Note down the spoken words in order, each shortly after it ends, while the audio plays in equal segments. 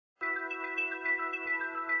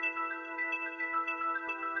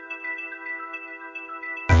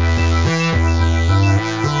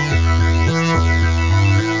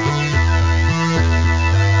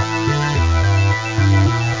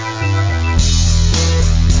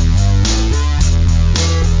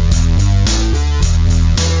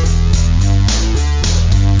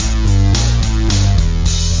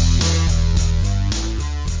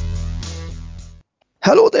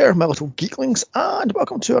there, my little geeklings, and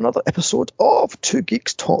welcome to another episode of Two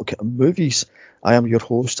Geeks Talk Movies. I am your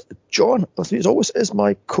host, John. With me, as always, is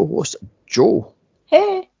my co-host, Joe.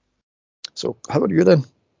 Hey. So, how are you then?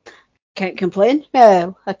 Can't complain.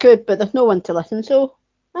 Well, I could, but there's no one to listen, so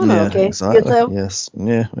I'm okay. Exactly. Yourself? Yes.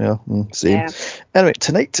 Yeah, same. Yeah. Anyway,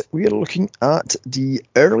 tonight we are looking at the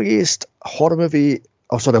earliest horror movie,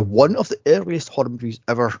 one of the earliest horror movies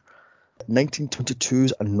ever,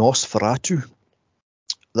 1922's Nosferatu.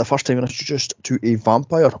 The first time introduced to a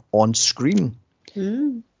vampire on screen.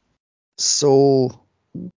 So,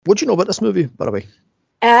 what do you know about this movie, by the way?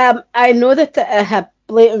 I know that it had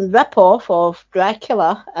blatant rip-off of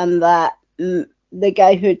Dracula, and that the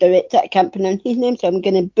guy who directed it, I can't pronounce his name, so I'm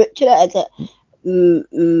going to butcher it. Is it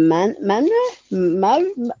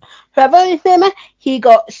whoever his name is? He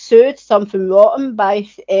got sued something rotten by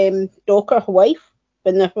Stoker's wife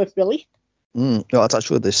when this was released. No, it's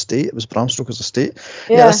actually the estate. It was Bram Stoker's estate.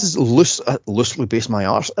 Yeah. This is loosely based my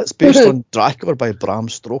arse. It's based on Dracula by Bram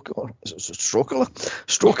Stoker. Stoker.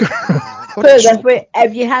 Put it this way,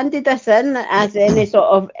 if you handed this in as any sort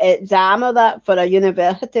of exam or that for a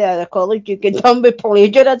university or a college, you could done with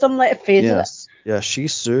plagiarism, let's face it. Yeah, she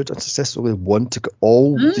sued and successfully won to get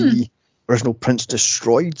all the original prints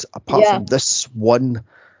destroyed, apart from this one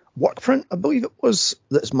work print, I believe it was,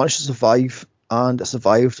 that's managed to survive. And it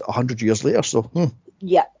survived 100 years later. So,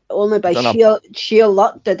 yeah, only by sheer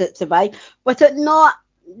luck did it survive. Was it not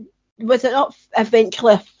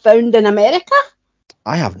eventually found in America?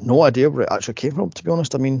 I have no idea where it actually came from, to be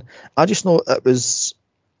honest. I mean, I just know it was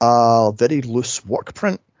a very loose work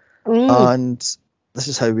print, and this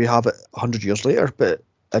is how we have it 100 years later. But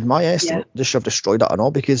in my estimate, they should have destroyed that and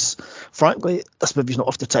all, because, frankly, this movie's not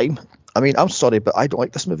off the time. I mean, I'm sorry, but I don't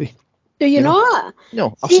like this movie. Do you know?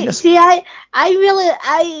 No, I've seen this. See, I really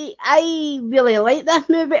like this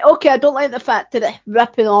movie. Okay, I don't like the fact that it's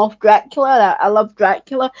ripping off Dracula. I love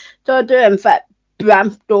Dracula, so I do. In fact,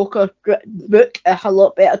 Bram Stoker's book is a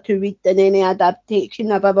lot better to read than any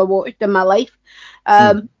adaptation I've ever watched in my life.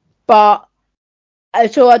 But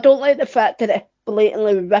so I don't like the fact that it's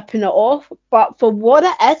blatantly ripping it off. But for what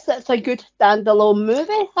it is, it's a good standalone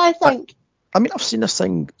movie, I think. I mean, I've seen this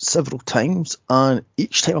thing several times, and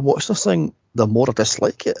each time I watch this thing, the more I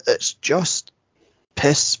dislike it. It's just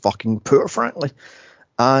piss fucking poor, frankly.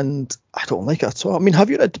 And I don't like it at all. I mean, have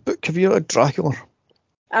you read the book? Have you read Dracula?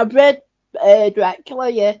 I've read Dracula,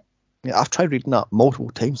 yeah. Yeah, I've tried reading that multiple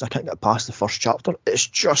times. I can't get past the first chapter. It's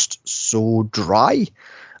just so dry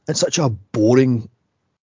and such a boring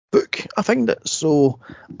book, I find it. So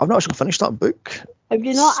I've not actually finished that book. Have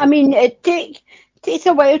you not? I mean, it takes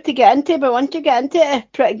a while to get into, but once you get into it, it's a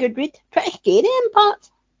pretty good read. Pretty scary in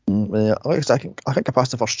parts. Yeah, like I said, I think I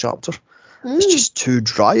passed the first chapter. It's just too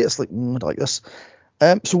dry. It's like, I don't like this.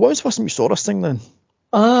 So when was the first time you saw this thing then?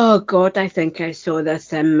 Oh, God, I think I saw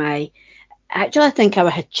this in my... Actually, I think I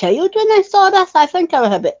was a child when I saw this. I think I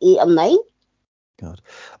was about 8 or 9. God.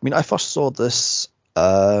 I mean, I first saw this...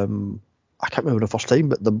 I can't remember the first time,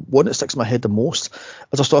 but the one that sticks in my head the most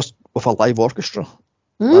is I saw it with a live orchestra.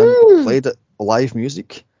 And played it live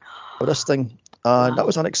music for this thing, and that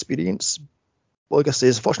was an experience. Like I say,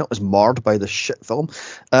 unfortunately, it was marred by the shit film.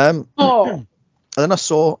 And then I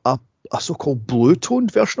saw a so-called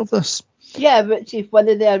blue-toned version of this. Yeah, which is one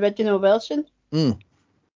of the original versions.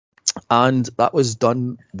 And that was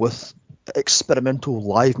done with experimental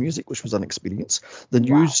live music, which was an experience. They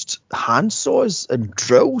used handsaws and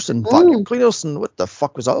drills and vacuum cleaners, and what the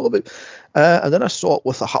fuck was that all about? And then I saw it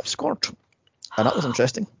with a harpsichord, and that was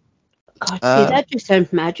interesting. God, see, that just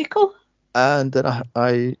sounds magical. And then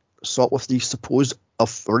I saw it with the supposed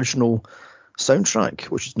original soundtrack,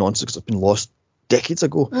 which is nonsense because it's been lost decades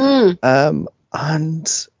ago. And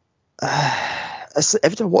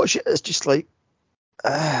every time I watch it, it's just like,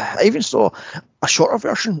 I even saw a shorter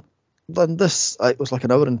version than this. It was like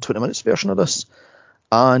an hour and 20 minutes version of this,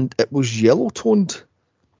 and it was yellow toned,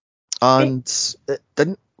 and it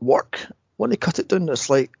didn't work. When they cut it down, it's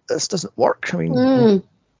like, this doesn't work. I mean...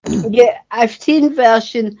 Yeah, I've seen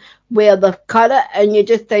versions where they've cut it and you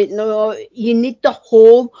just think, no, you need the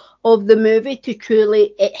whole of the movie to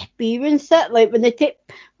truly experience it. Like when they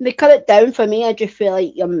cut it down, for me, I just feel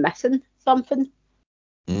like you're missing something.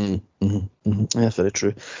 Yeah, very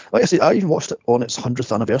true. Like I said, I even watched it on its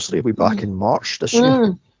 100th anniversary way back in March this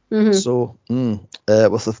year. So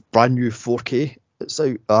with a brand new 4K, it's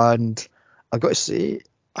out, and I got to say,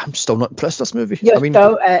 I'm still not impressed with this movie. You're I mean,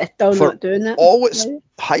 still not doing it. All its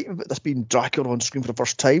hype of it, this being Dracula on screen for the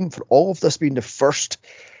first time, for all of this being the first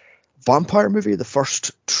vampire movie, the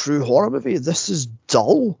first true horror movie, this is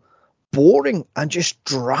dull, boring, and just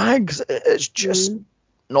drags. It's just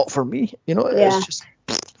not for me. You know, it's just...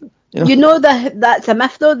 You know that's a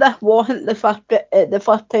myth though. That wasn't the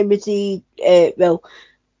first time we see well,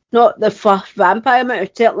 not the first vampire movie.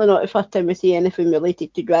 Certainly not the first time we see anything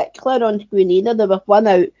related to Dracula on screen either. There was one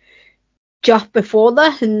out just before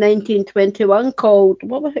that in 1921 called,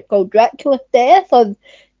 what was it called, Dracula's Death, or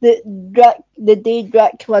the day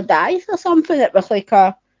Dracula dies or something. It was like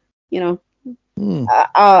a, you know,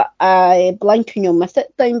 a blink and you'll miss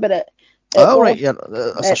it thing, but it right, yeah,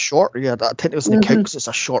 it's a short, yeah, I think it was in the count because it's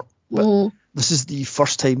a short, but this is the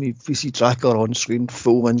first time we see Dracula on screen,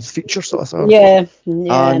 full-length feature sort of thing. Yeah,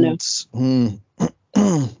 and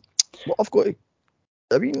what I've got to,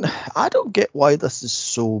 I mean, I don't get why this is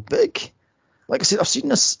so big. Like I said, I've seen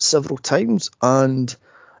this several times, and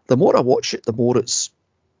the more I watch it, the more it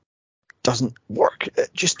doesn't work.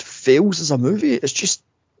 It just fails as a movie. It's just,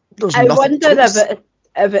 there's nothing. I wonder if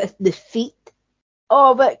it's the feat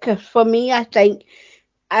of it, because for me, I think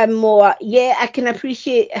I'm more, I can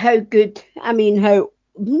appreciate how good, I'll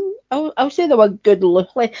say the word good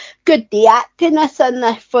loosely, good the acting is in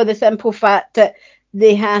this, for the simple fact that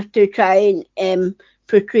they have to try and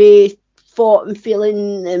portray thought and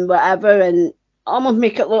feeling and whatever, and almost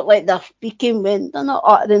make it look like they're speaking when they're not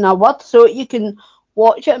uttering a word, so you can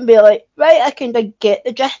watch it and be like, right, I kind of get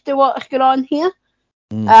the gist of what's going on here.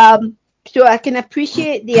 So I can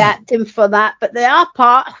appreciate the acting for that, but there are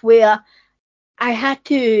parts where I had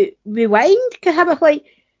to rewind because I was like,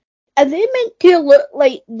 are they meant to look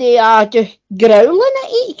like they are just growling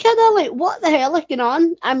at each other? Like, what the hell is going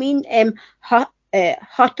on? I mean, Hutter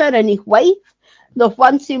and his wife, there's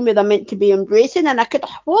one scene where they're meant to be embracing, and I could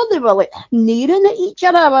swear they were like sneering at each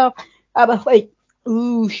other. I was like,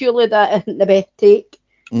 ooh, surely that isn't the best take.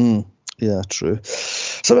 Yeah, true.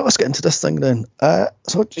 So let's get into this thing then.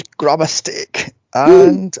 So just grab a steak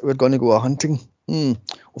and we're going to go hunting.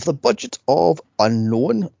 With the budget of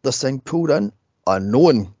unknown, this thing pulled in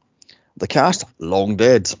unknown. The cast, long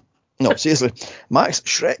dead. No, seriously. Max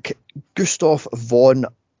Schreck, Gustav von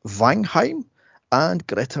Wangheim, and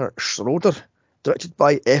Greta Schroeder. Directed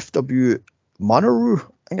by F.W. Manneroo,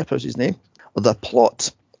 I think I pronounced his name. The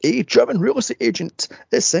plot. A German real estate agent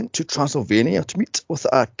is sent to Transylvania to meet with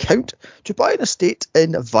a count to buy an estate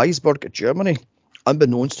in Weisburg, Germany.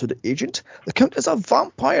 Unbeknownst to the agent, the count is a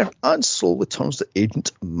vampire and slowly turns the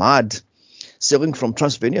agent mad. Sailing from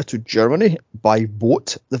Transylvania to Germany by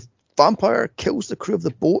boat, the vampire kills the crew of the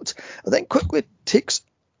boat and then quickly takes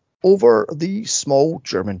over the small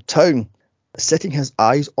German town. Setting his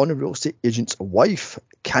eyes on the real estate agent's wife.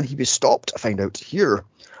 Can he be stopped? Find out here.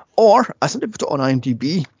 Or, as somebody put it on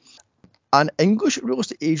IMDb, an English real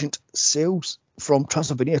estate agent sails from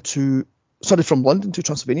London to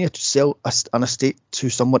Transylvania to sell an estate to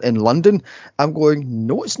someone in London. I'm going,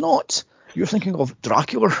 no, it's not. You're thinking of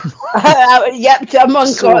Dracula. Yep,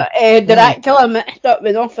 someone got Dracula mixed up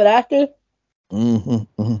with Nosferatu.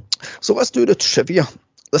 So let's do the trivia.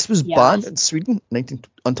 This was banned in Sweden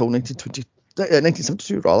until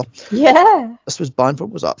 1972, rather. Yeah. This was banned for,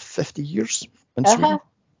 was that 50 years in Sweden?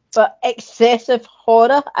 But excessive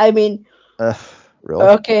horror, I mean... really?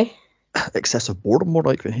 Okay. Excessive boredom, more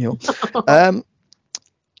likely, you know.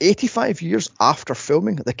 85 years after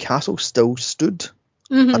filming, the castle still stood.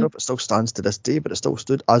 I don't know if it still stands to this day, but it still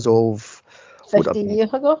stood as of... 15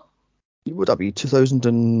 years ago? Would that be 2000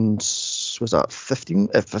 and... Was that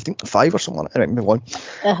 5 or something like that? Anyway, move on.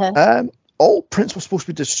 All prints were supposed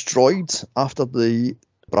to be destroyed after the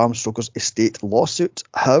Bram Stoker's estate lawsuit.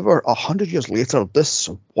 However, 100 years later, this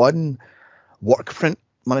one work print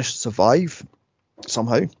managed to survive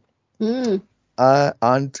somehow.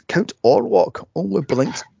 And Count Orlok only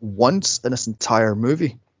blinked once in this entire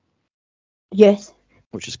movie. Yes.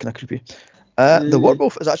 Which is kind of creepy. The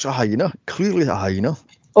werewolf is actually a hyena. Clearly a hyena.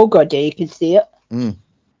 Oh god, yeah, you can see it.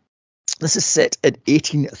 This is set in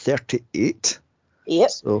 1838.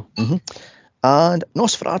 Yep. So, And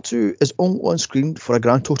Nosferatu is only on screen for a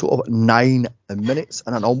grand total of 9 minutes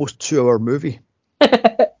in an almost 2-hour movie.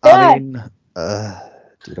 I mean,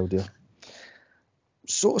 dear oh dear.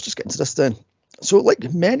 So let's just get into this then. So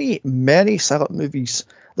like many silent movies,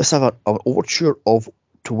 this have an overture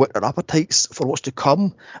to whet our appetites for what's to come.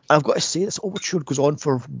 And I've got to say, this overture goes on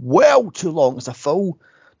for well too long. It's a full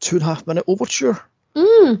 2.5 minute overture.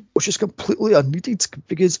 Which is completely unneeded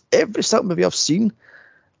because every silent movie I've seen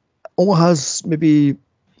only has maybe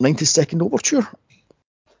 90-second overture.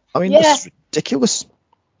 I mean, this is ridiculous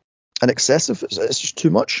and excessive. It's just too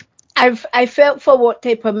much. I felt for what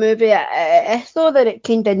type of movie it is, though, that it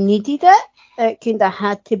kind of needed it. It kind of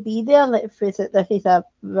had to be there. Let's face it, this is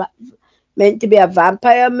meant to be a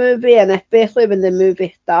vampire movie, and especially when the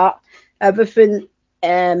movie starts, everything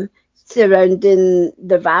surrounding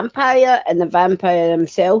the vampire and the vampire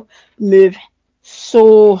himself move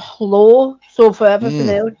so low, so for everything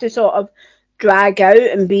else to sort of drag out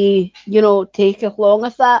and be, take as long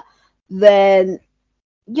as that, then,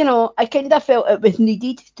 I kind of felt it was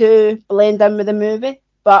needed to blend in with the movie,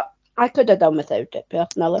 but I could have done without it,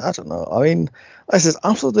 personally. I don't know. I mean, this is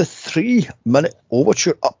after the 3-minute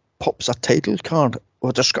overture, up pops a title card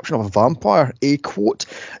with a description of a vampire, a quote,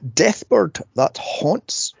 deathbird that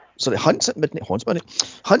hunts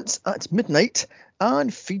at midnight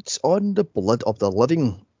and feeds on the blood of the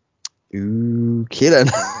living. Ooh, Kieran.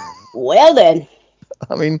 Well then.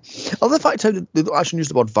 I mean, I love the fact how they don't actually use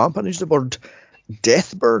the word vampire, they use the word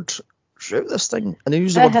deathbird throughout this thing, and they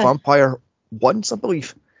use the word vampire once, I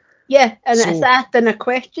believe. Yeah, and it's asked in a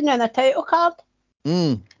question and a title card.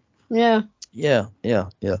 Yeah. Yeah.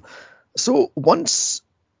 So once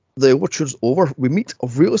the overture's over, we meet a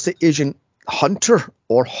real estate agent, Hunter,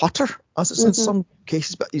 or Hutter, as it's in some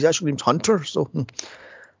cases, but he's actually named Hunter, so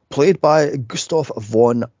played by Gustav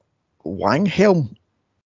von Wanghelm.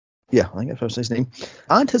 Yeah, I think that's his name.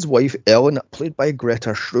 And his wife, Ellen, played by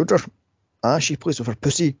Greta Schroeder. She plays with her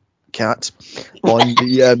pussy cat on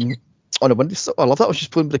the on a windowsill. I love that when she's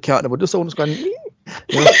playing with the cat on a windowsill and it's going.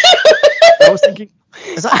 I was thinking,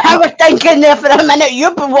 I was thinking there for a minute,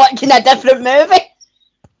 you've been watching a different movie.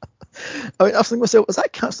 I was thinking to myself, is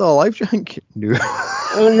that cat still alive, do you think? No.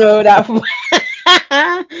 Oh no, that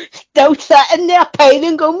still sitting there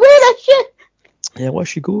pining, going, where is she? Yeah, where's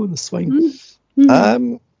she going? It's fine.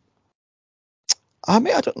 I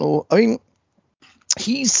mean, I don't know. I mean,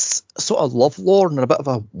 he's sort of lovelorn and a bit of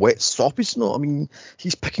a wet soppy snow. I mean,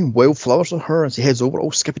 he's picking wildflowers on her as he heads over,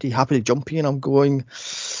 all skippity, happy, jumpy, and I'm going,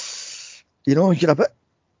 you're a bit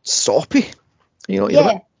soppy. You're a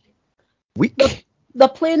bit weak. They're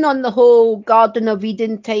playing on the whole Garden of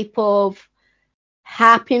Eden type of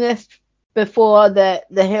happiness before the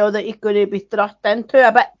hell that you're going to be thrust into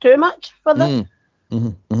a bit too much for them.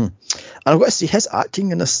 And I've got to say, his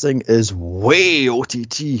acting in this thing is way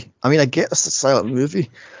OTT. I mean, I get it's a silent movie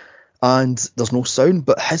and there's no sound,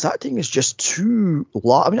 but his acting is just too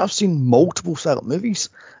large. I mean, I've seen multiple silent movies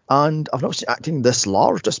and I've not seen acting this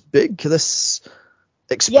large, this big, this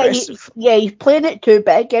expressive. Yeah, he's playing it too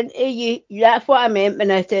big, and that's what I meant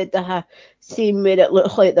when I said the scene where it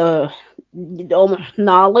looks like they're almost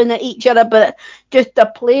gnarling at each other, but just they're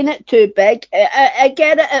playing it too big. I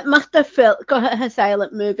get it. It must have felt, because it's a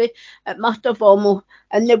silent movie, it must have almost,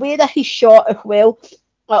 and the way that he's shot as well, it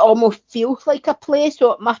almost feels like a play,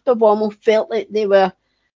 so it must have almost felt like they were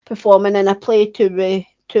performing in a play to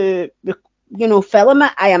film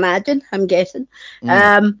it, I imagine, I'm guessing.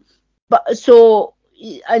 But so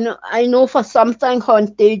I know for something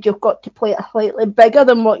on stage you've got to play it slightly bigger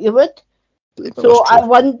than what you would. So I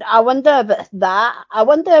wonder if it's that. I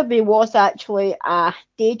wonder if he was actually a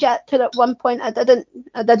stage actor at one point. I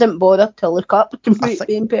didn't bother to look up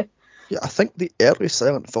to I think the early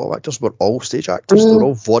silent film actors were all stage actors. They were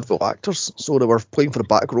all vaudeville actors, so they were playing for the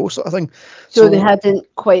back row sort of thing. So they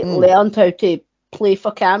hadn't quite learned how to play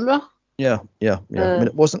for camera. Yeah. I mean,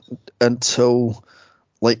 it wasn't until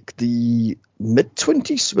like the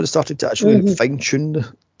mid-20s when it started to actually fine-tune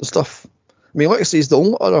the stuff. I mean, like I say, the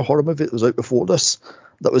only other horror movie that was out before this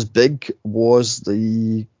that was big was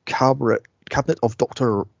the Cabinet of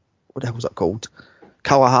Dr. What the hell was that called?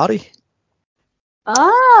 Kalahari.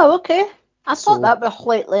 Ah, okay. I thought that was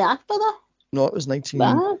slightly after that. No, it was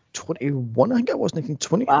 1921. I think it was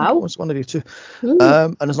 1920. Wow. I think it was one of the two.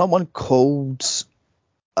 And there's another one called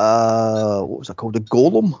what was that called? The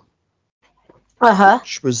Golem.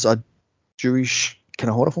 Which was a Jewish kind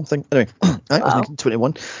of horror film thing. Anyway, I think it was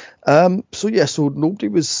 1921. So nobody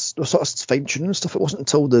was sort of fine tuning and stuff. It wasn't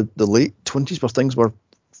until the late 20s where things were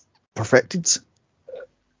perfected.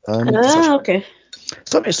 Okay.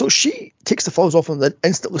 So she takes the flowers off and then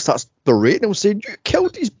instantly starts berating him, saying, "You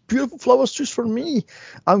killed these beautiful flowers just for me."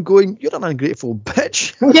 I'm going, "You're an ungrateful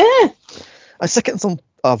bitch." Yeah. I stick it in some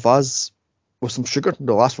vase with some sugar and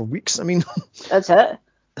it'll last for weeks. I mean, that's it.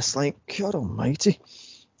 It's like, God almighty.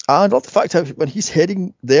 And I love the fact that when he's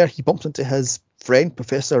heading there, he bumps into his friend,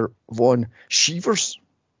 Professor von Schievers,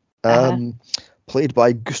 played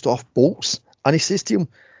by Gustav Boltz. And he says to him,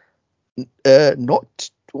 what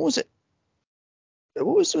was it?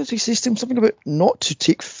 What was he says to him? Something about not to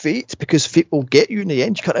take fate, because fate will get you in the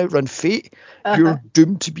end. You can't outrun fate. You're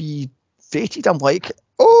doomed to be fated. I'm like,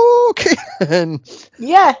 okay.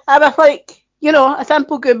 Yeah, I was like, a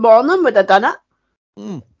simple good morning would have done it.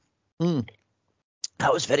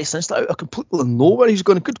 That was very sinister. Out of completely nowhere, he's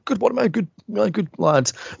going, good one, man, good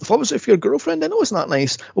lad. The pharmacy for your girlfriend, I know, isn't that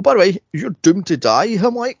nice? Oh, by the way, you're doomed to die.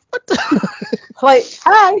 I'm like, what? Like,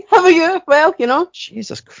 hi, how are you? Well, you know.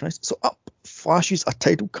 Jesus Christ. So up flashes a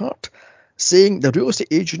title card saying the real estate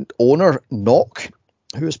agent owner, Knock,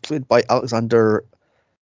 who is played by Alexander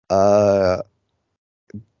Graniker,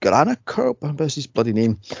 what's his bloody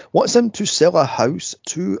name, wants him to sell a house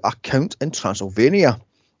to a count in Transylvania.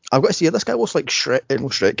 I've got to say, this guy looks like Scrooge. He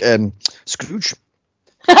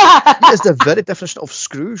is the very definition of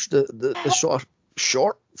Scrooge, the sort of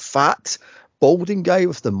short, fat, balding guy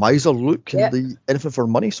with the miser look and the anything for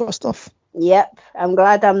money sort of stuff. Yep, I'm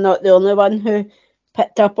glad I'm not the only one who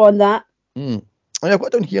picked up on that. And I've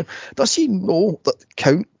got down here, does he know that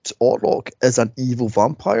Count Orlok is an evil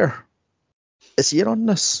vampire? Is he in on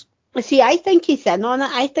this? See, I think he's in on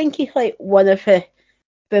it. I think he's like one of the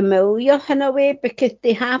familiar in a way, because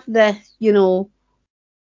they have the, you know,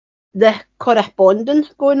 the correspondence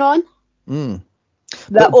going on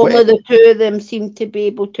that only the two of them seem to be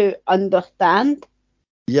able to understand.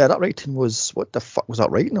 Yeah, that writing was, what the fuck was that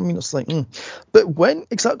writing? I mean, it's like, But when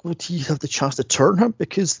exactly would he have the chance to turn him?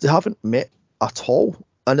 Because they haven't met at all,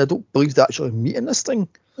 and I don't believe they actually meet in this thing.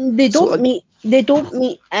 They don't meet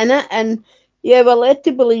in it, and yeah, we're led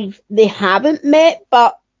to believe they haven't met,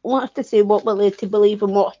 but what's to say what we're led to believe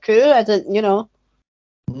and what's true isn't, you know.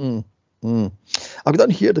 I've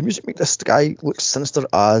done here, the music makes this guy look sinister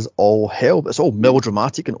as all hell, but it's all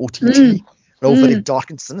melodramatic and OTT, and all very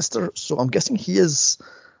dark and sinister, so I'm guessing he is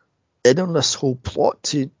in on this whole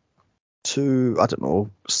plot to I don't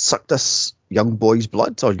know, suck this young boy's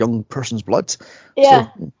blood or young person's blood. Yeah.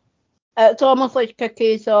 So, it's almost like a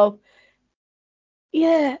case of,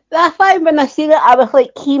 yeah, that's why when I see that I was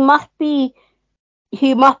like, he must be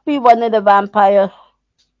one of the vampires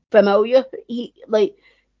familiar. He like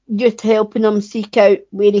just helping him seek out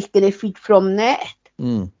where he's gonna feed from next.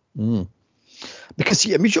 Because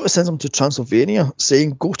he immediately sends him to Transylvania,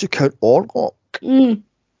 saying, "Go to Count Orlok,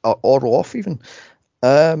 or Orloff even,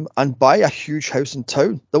 and buy a huge house in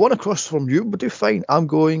town. The one across from you would do fine." I'm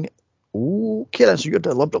going, okay, then, so you're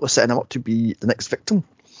deliberately setting him up to be the next victim.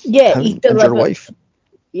 Yeah, he's and your wife.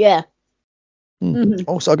 Yeah.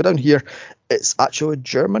 Also, I go down here. It's actually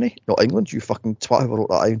Germany, not England. You fucking twat who wrote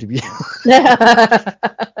that IMDb.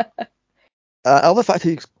 I love the fact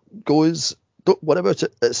he goes, "Don't worry about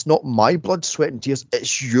it. It's not my blood, sweat, and tears.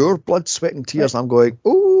 It's your blood, sweat, and tears." I'm going,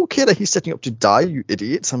 okay, he's setting up to die, you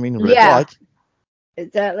idiots. I mean, red flag.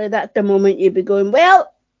 Exactly. That's the moment you'd be going,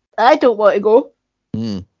 well, I don't want to go.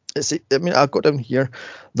 I've got down here,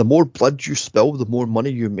 the more blood you spill, the more money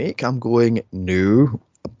you make. I'm going, no,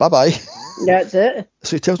 bye-bye. That's it.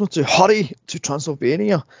 So he tells me to hurry to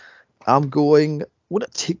Transylvania. I'm going, would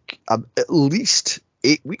it take at least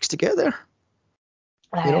 8 weeks to get there?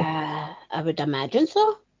 You know? I would imagine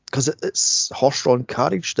so. Because it's horse-drawn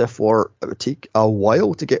carriage, therefore it would take a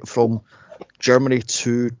while to get from Germany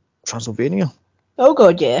to Transylvania. Oh,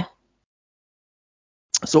 God, yeah.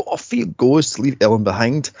 So off he goes to leave Ellen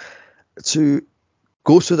behind to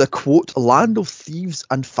go to the, quote, land of thieves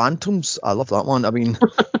and phantoms. I love that one. I mean,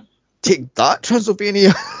 take that,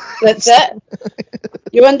 Transylvania. That's it.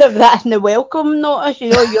 You wonder if that's in the welcome notice, you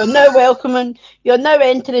know, you're now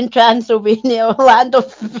entering Transylvania, land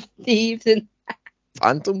of thieves and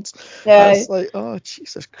phantoms. Yeah. It's like, oh,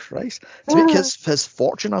 Jesus Christ. To make his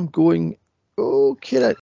fortune, I'm going,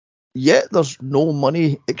 okay, yet there's no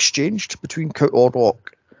money exchanged between Count Orlok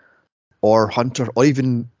or Hunter or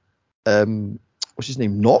even what's his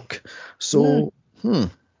name, Knock. So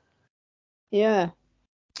yeah.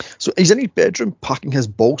 So he's in his bedroom packing his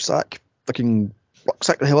ball sack, fucking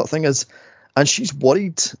rucksack, the hell that thing is, and she's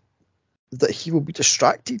worried that he will be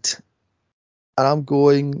distracted. And I'm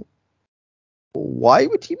going, why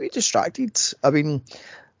would he be distracted? I mean,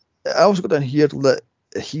 I also got down here that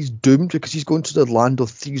he's doomed because he's going to the land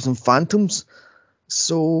of thieves and phantoms.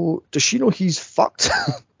 So does she know he's fucked?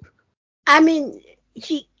 I mean,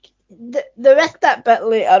 there is that bit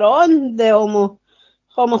later on, the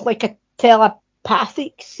almost like a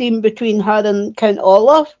telepathic scene between her and Count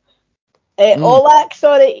Olaf. Olak,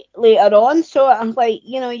 sorry, later on. So I'm like,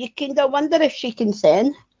 you know, you kind of wonder if she can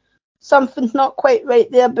sense something's not quite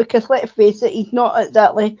right there, because let's face it, he's not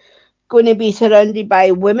exactly going to be surrounded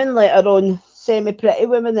by women later on, semi-pretty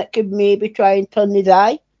women that could maybe try and turn his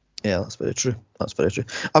eye. Yeah, that's very true.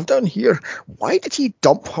 I've down here, why did he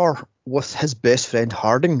dump her with his best friend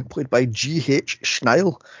Harding, played by G.H.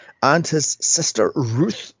 Schneil, and his sister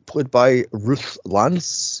Ruth, played by Ruth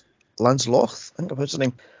Landsloth? I think that's her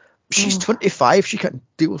name. She's 25, she can't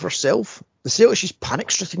deal with herself. They say that she's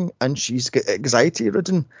panic-stricken and she's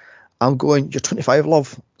anxiety-ridden. I'm going, you're 25,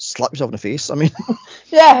 love. Slap yourself in the face. I mean,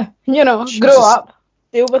 Yeah, you know, Jesus grow up,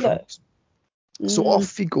 deal with Christ. So it.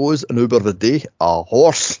 off he goes, an Uber of the day, a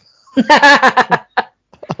horse. Mm.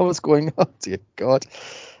 I was going, oh dear God.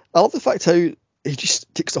 I love the fact how he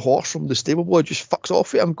just takes the horse from the stable boy, just fucks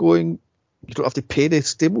off it. I'm going, you don't have to pay the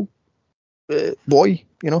stable boy,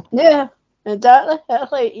 you know? Yeah, exactly.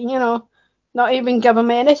 It's like, you know, not even give him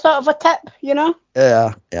any sort of a tip, you know?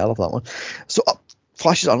 Yeah, I love that one. So up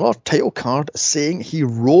flashes another title card saying he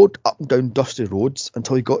rode up and down dusty roads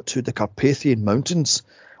until he got to the Carpathian Mountains,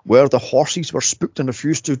 where the horses were spooked and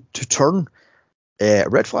refused to turn.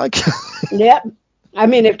 Red flag. Yep. I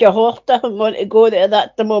mean, if your horse doesn't want to go there,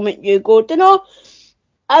 that's the moment you go, you know,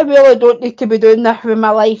 I really don't need to be doing this with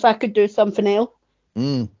my life. I could do something else.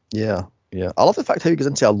 Yeah. I love the fact how he goes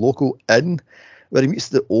into a local inn where he meets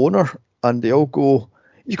the owner and they all go,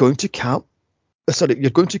 "You're going to you're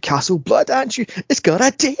going to Castle Blood, aren't you? It's got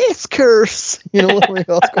a death curse." You know, like,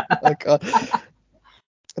 oh my God.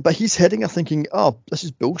 But he's heading there thinking, oh, this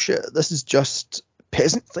is bullshit. This is just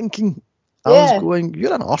peasant thinking. I was going,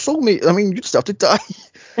 you're an arsehole, mate. I mean, you deserve to die.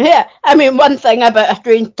 Yeah. I mean, one thing about a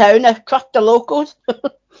strange town, I trust the locals.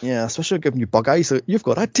 Yeah, especially giving you bug eyes. Like, you've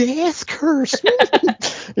got a death curse.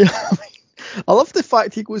 Yeah, I love the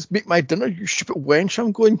fact he goes, make my dinner, you stupid wench.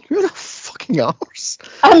 I'm going, you're a fucking arse.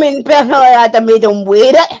 I mean, personally, I'd have made him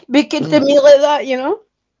wear it, speaking to me like that, you know?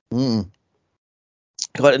 And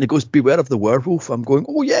he goes, beware of the werewolf. I'm going,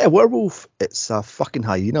 oh yeah, werewolf. It's a fucking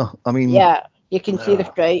hyena. I mean, Yeah, you can see the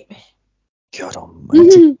stripe. God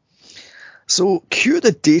almighty. So cue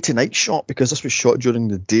the day to night shot, because this was shot during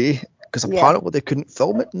the day, because apparently they couldn't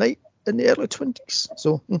film at night in the early 20s.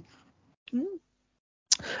 So,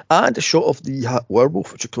 and a shot of the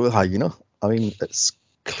werewolf, which is clearly hyena. I mean, it's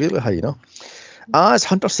clearly hyena. As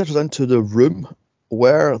Hunter settles into the room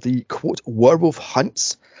where the quote werewolf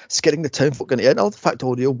hunts, scaring the townfolk in the end. I love the fact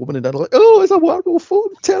all the old woman in there are like, oh, it's a werewolf, oh,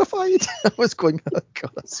 I'm terrified. I was going, oh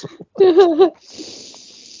God, that's so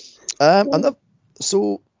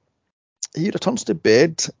so he returns to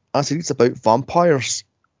bed as he reads about vampires.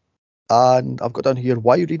 And I've got down here,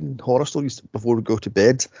 why are you reading horror stories before we go to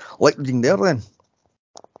bed? Like reading there then.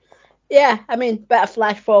 Yeah, I mean, bit of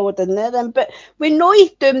flash forward in there then, but we know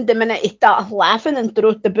he's doomed the minute he starts laughing and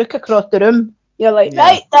throws the book across the room. You're like,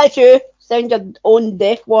 right, that's you. Sign your own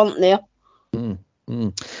death warrant there.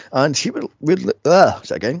 And here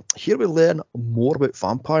here we learn more about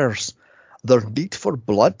vampires, their need for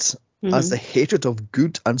blood as the hatred of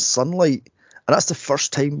good and sunlight. And that's the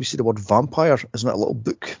first time we see the word vampire, isn't it? A little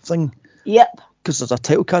book thing. Yep. Because there's a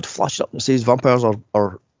title card flashed up and it says vampires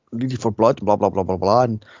are needy for blood, blah, blah, blah, blah, blah.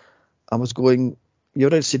 And I was going, you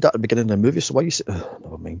already said that at the beginning of the movie, so why you say,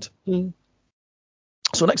 never mind.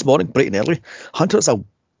 So next morning, bright and early, Hunter is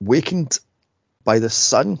awakened by the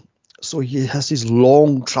sun, so he has his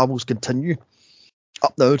long travels continue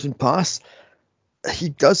up the mountain pass. He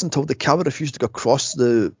does until the cavalry refuses to go across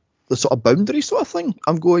the sort of boundary sort of thing.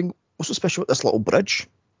 I'm going, what's so special about this little bridge?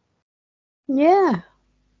 Yeah.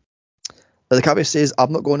 The cavalry says,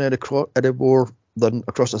 I'm not going any more than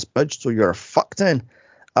across this bridge, so you're fucked then.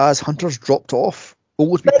 As Hunter's dropped off,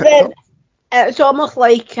 almost be picked up. It's almost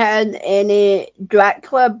like in any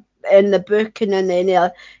Dracula in the book and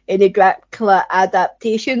in any Dracula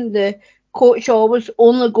adaptation, the coach always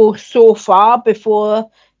only goes so far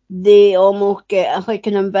before they almost get like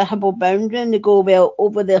an invisible boundary and they go, well,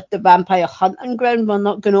 over there's the vampire hunting ground, we're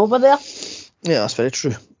not going over there. Yeah, that's very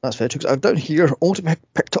true. That's very true. Because I'm down here, only to be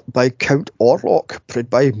picked up by Count Orlok, played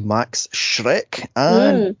by Max Schreck,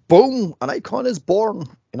 and boom, an icon is born.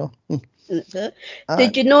 You know.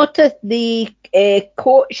 Did you notice the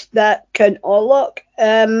coach that Count Orlok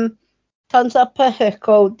turns up is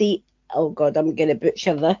called the, oh god, I'm going to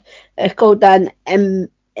butcher this, it's called an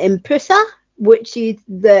Impusa, which is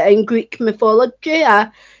in Greek mythology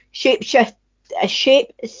a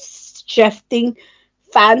shape-shifting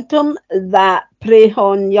phantom that prey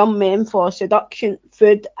on young men for seduction,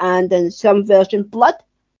 food, and in some versions blood.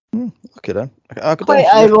 Okay then. Quite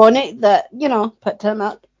ironic that, you know, picked him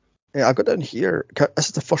up. Yeah, I got down here. This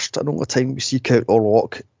is the first and only time we see Count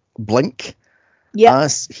Orlok blink. Yeah.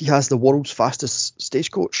 As he has the world's fastest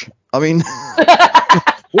stagecoach. I mean,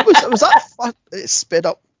 what was that? It sped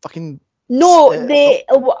up fucking. No,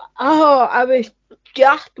 I was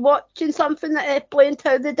just watching something that explained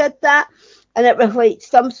how they did that, and it was like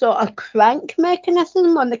some sort of crank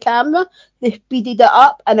mechanism on the camera. They speeded it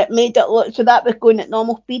up, and it made it look, so that was going at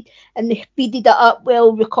normal speed, and they speeded it up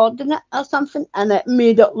while recording it or something, and it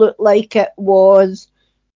made it look like it was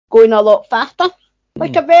going a lot faster,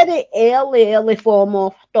 like a very early form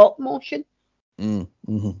of stop motion.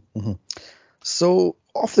 So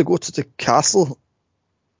off they go to the castle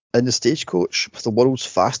in the stagecoach with the world's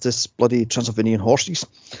fastest bloody Transylvanian horses.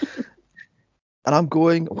 And I'm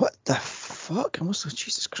going, what the fuck? I must have,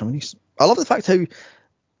 Jesus Christ. I love the fact how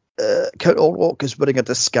Count Orlok is wearing a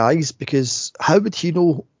disguise, because how would he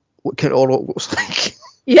know what Count Orlok looks like?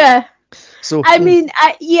 Yeah. So I mean,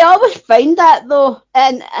 you always find that, though,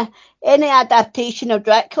 in any adaptation of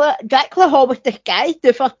Dracula. Dracula always disguised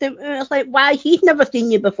the first time. It's like, why? He's never seen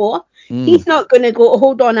you before. He's not going to go,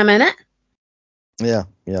 hold on a minute. Yeah.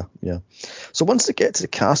 So once they get to the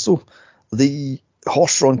castle, the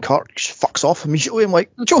horse-drawn cart fucks off immediately. I'm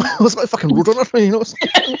like, Joe, what's my fucking roadrunner? You know?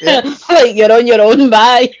 Yeah. Like, you're on your own,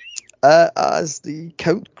 bye. As the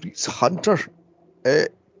Count greets Hunter,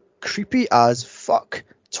 creepy as fuck.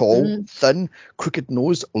 Tall, thin, crooked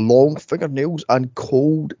nose, long fingernails, and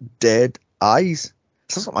cold, dead eyes.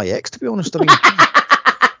 Sounds like my ex, to be honest. I mean,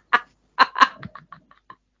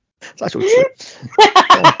 it's actually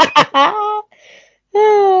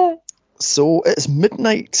true. So it's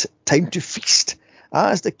midnight, time to feast.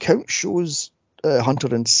 As the Count shows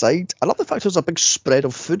Hunter inside, I love the fact there's a big spread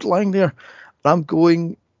of food lying there. And I'm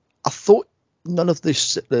going, I thought none of the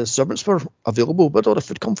servants were available. Where did all the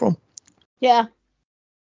food come from? Yeah.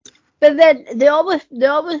 But then they always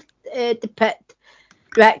depict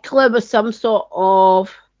Dracula with some sort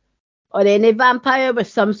of, or any vampire with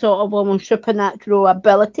some sort of almost supernatural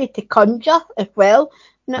ability to conjure as well.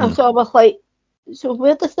 And so I was like, so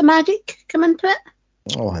where does the magic come into it?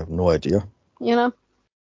 Oh, I have no idea. You know?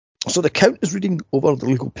 So the Count is reading over the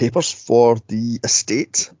legal papers for the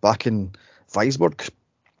estate back in Weisburg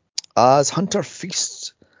as Hunter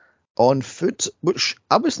feasts on food, which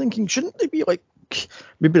I was thinking, shouldn't they be like,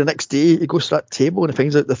 maybe the next day he goes to that table and he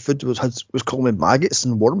finds out the food was covered with maggots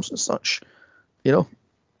and worms and such, you know?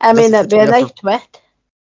 I mean, that'd be a nice twist.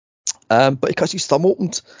 But he cuts his thumb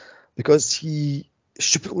open because he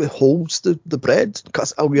stupidly holds the bread,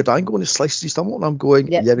 cuts a weird angle, and he slices his thumb open. I'm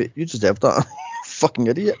going, yeah, but you deserve that. Fucking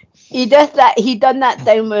idiot. He does that. He done that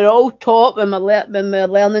down. We're all taught when we're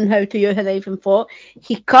learning how to use a knife and fork.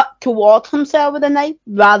 He cut towards himself with a knife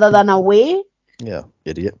rather than away. Yeah,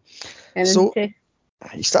 idiot. So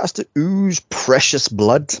he starts to ooze precious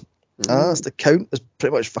blood as the Count is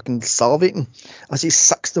pretty much fucking salivating as he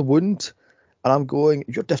sucks the wound. And I'm going,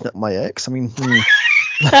 you're definitely my ex. I mean,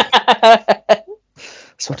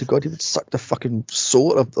 swear to God, he would suck the fucking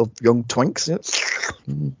soul of young twinks.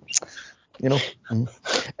 You know.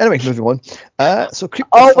 Anyway, moving on. So creep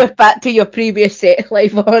always back to your previous set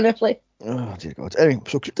life, honestly. Oh dear God. Anyway,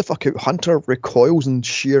 so creep the fuck out. Hunter recoils in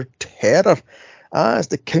sheer terror as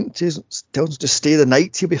the Count tells him to stay the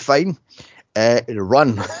night. He'll be fine.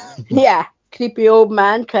 Run. Yeah, creepy old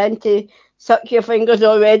man trying to suck your fingers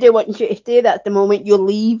already, wanting you to stay. That's the moment you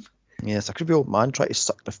leave. Yes, a creepy old man trying to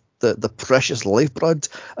suck the precious lifeblood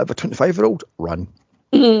of a 25-year-old. Run.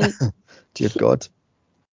 Dear God.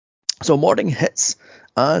 So morning hits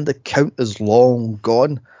and the Count is long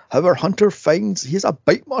gone. However, Hunter finds he has a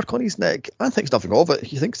bite mark on his neck and thinks nothing of it.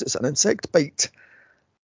 He thinks it's an insect bite.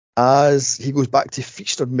 As he goes back to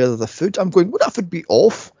feast on more of the food, I'm going, would that food be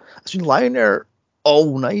off? It's been lying there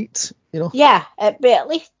all night, you know? Yeah, it'd be at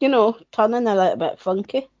least, turning a little bit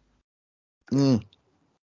funky. And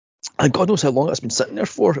God knows how long it's been sitting there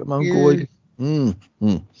for. And I'm going,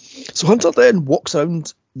 So Hunter then walks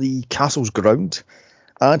around the castle's ground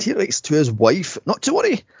and he writes to his wife not to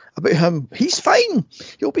worry about him. He's fine.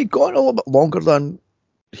 He'll be gone a little bit longer than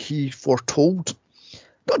he foretold.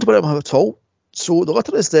 Not to worry about him at all. So the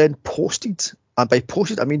letter is then posted. And by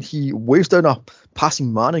posted, I mean he waves down a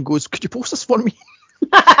passing man and goes, could you post this for me?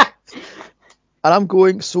 And I'm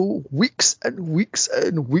going, so weeks and weeks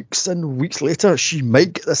and weeks and weeks later, she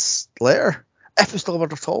might get this letter, if it's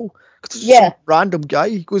delivered at all. Because it's some random guy.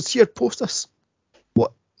 He goes, here, post this.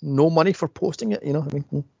 What? No money for posting it, you know what I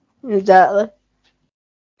mean? Exactly.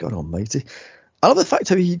 God almighty. I love the fact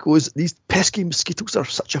how he goes, these pesky mosquitoes are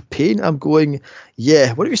such a pain. I'm going,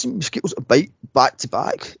 yeah, what have you seen mosquitoes bite back to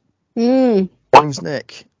back on his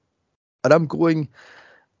neck? And I'm going,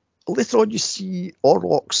 later on you see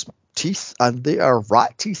Orlok's teeth and they are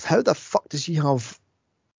rat teeth. How the fuck does he have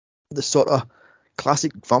the sort of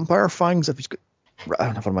classic vampire fangs if he's got...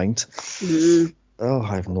 never mind. Oh,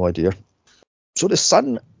 I have no idea. So the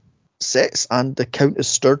sun sets and the Count is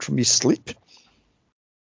stirred from his sleep.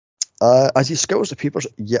 As he scours the papers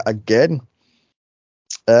yet again,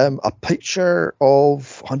 a picture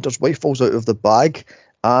of Hunter's wife falls out of the bag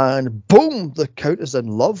and boom, the Count is in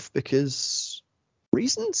love because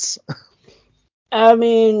reasons. I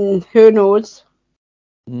mean, who knows?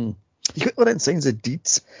 He quickly then signs the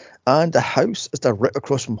deeds and the house is direct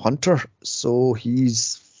across from Hunter, so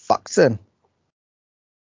he's fucked then.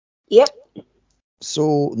 Yep.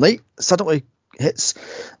 So night suddenly hits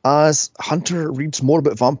as Hunter reads more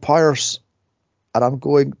about vampires, and I'm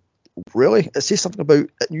going, really? It says something about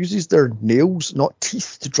it uses their nails, not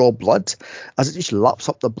teeth, to draw blood, as it just laps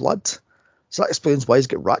up the blood. So that explains why he's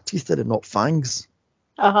got rat teeth in and not fangs,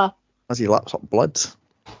 as he laps up blood.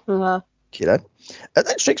 Okay, then. It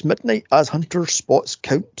then strikes midnight as Hunter spots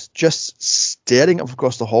Count just staring at him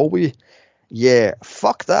across the hallway. Yeah,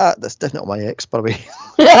 fuck that. That's definitely my ex, by the way.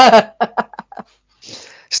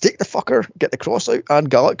 Stake the fucker, get the cross out, and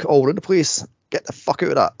Gallic all over the place. Get the fuck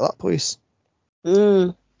out of that place.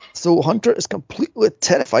 So Hunter is completely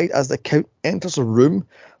terrified as the Count enters the room.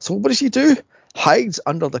 So what does he do? Hides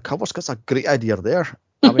under the covers, because it's a great idea there.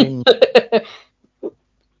 I mean,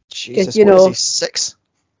 Jesus, what is he, 6?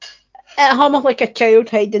 It almost like a child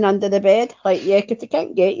hiding under the bed. Like, yeah, because they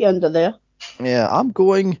can't get you under there. Yeah, I'm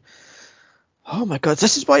going, oh my god,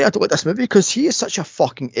 this is why I don't like this movie, because he is such a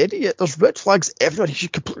fucking idiot. There's red flags everywhere. He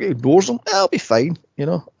completely ignores them. I'll be fine, you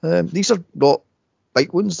know. These are not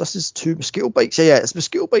bite wounds. This is 2 mosquito bites. Yeah, it's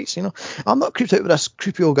mosquito bites, you know. I'm not creeped out with this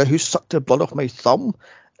creepy old guy who sucked the blood off my thumb.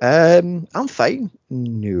 I'm fine.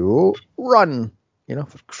 No, run. You know,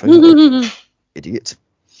 for crying out, idiot.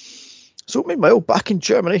 So meanwhile, back in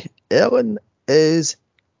Germany, Ellen is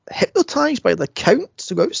hypnotised by the Count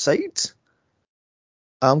to go outside.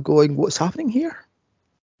 I'm going, what's happening here?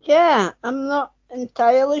 Yeah, I'm not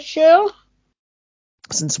entirely sure.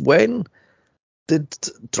 Since when did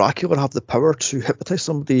Dracula have the power to hypnotise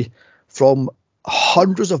somebody from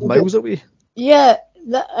hundreds of miles away? Yeah,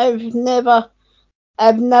 I've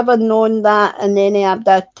never known that in any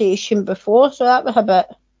adaptation before, so that was a bit.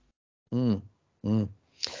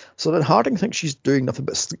 So then Harding thinks she's doing nothing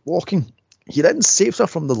but sleepwalking. He then saves her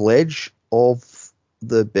from the ledge of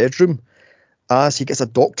the bedroom as he gets a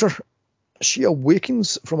doctor. She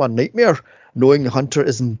awakens from a nightmare knowing Hunter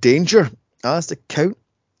is in danger as the Count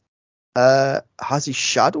has his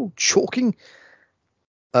shadow choking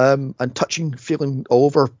and touching, feeling all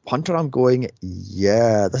over Hunter. I'm going,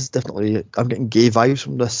 yeah, this is definitely, I'm getting gay vibes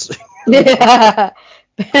from this.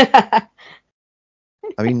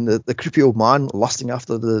 I mean, the creepy old man lusting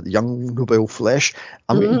after the young nubile flesh.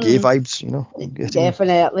 I'm getting gay vibes, you know.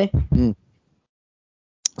 Definitely.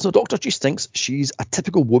 So Dr. G thinks she's a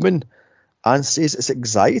typical woman and says it's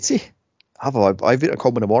anxiety. Have a I've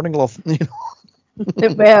call in the morning, love. You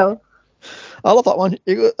know? Well, I love that one.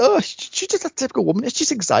 You go, oh, she's just a typical woman. It's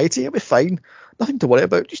just anxiety. It'll be fine. Nothing to worry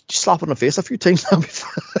about. Just slap her in the face a few times. That'll be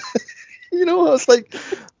fine. You know, I was like,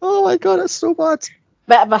 oh my god, it's so bad.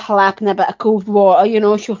 Bit of a slap and a bit of cold water, you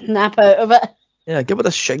know, she'll snap out of it. Yeah, give her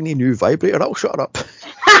this shiny new vibrator. That'll shut her up.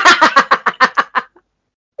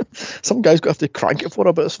 Some guy's got to have to crank it for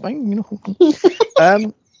her, but it's fine, you know.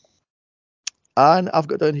 And I've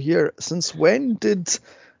got down here, since when did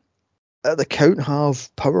the Count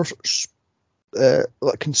have powers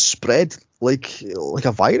that can spread like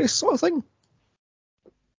a virus sort of thing?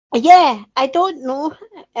 Yeah, I don't know.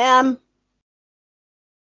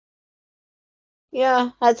 Yeah,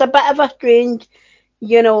 it's a bit of a strange,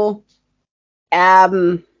 you know,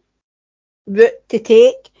 route to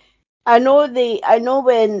take. I know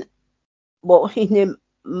when what was his name,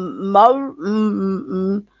 oh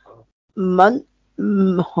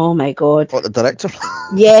my god. What, the director?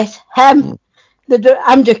 Yes, him.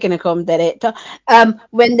 I'm just gonna call him director.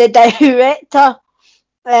 When the director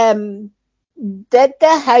did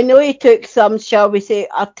this, I know he took some, shall we say,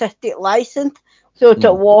 artistic license, so it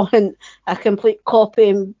wasn't a complete copy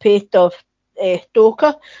and paste of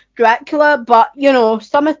Stoker Dracula, but you know,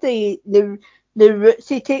 some of the routes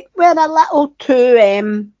he took were a little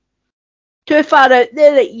too far out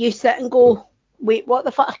there that you sit and go, wait, what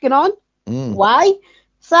the fuck's going on? Why?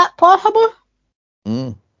 Is that possible?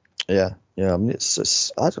 Yeah. I mean,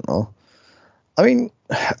 it's I don't know. I mean,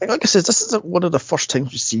 like I said, this is one of the first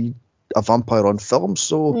times we see a vampire on film,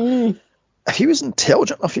 so if he was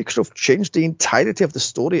intelligent enough, he could have changed the entirety of the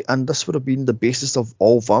story, and this would have been the basis of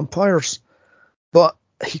all vampires. But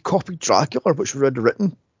he copied Dracula, which was already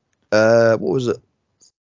written. What was it?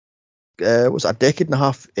 Was it a decade and a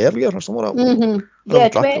half earlier or something like that? Yeah,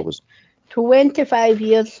 Dracula was 25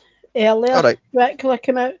 years earlier. All right. Dracula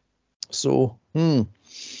came out. So, oh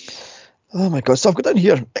my god. So I've got down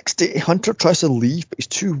here, next day Hunter tries to leave, but he's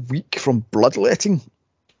too weak from bloodletting.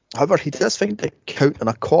 However, he does find the Count in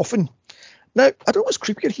a coffin. Now, I don't know what's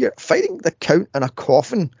creepier here, finding the Count in a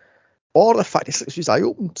coffin or the fact he sleeps with his eye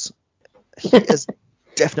opened. He is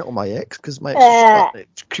definitely my ex, because my ex is starting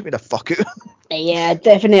to creep me the fuck out. Yeah,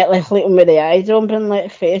 definitely sleeping with the eyes open,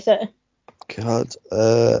 let's face it. God.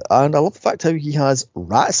 And I love the fact how he has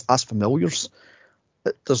rats as familiars.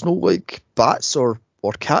 There's no like bats or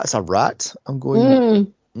or cat, it's a rat. I'm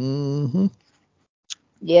going, mm-hmm.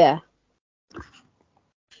 Yeah.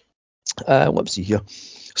 Let's see here.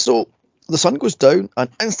 So the sun goes down and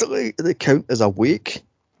instantly the Count is awake.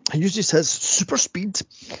 He uses his super speed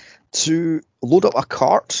to load up a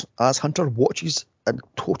cart as Hunter watches in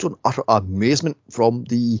total and utter amazement from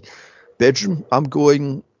the bedroom. I'm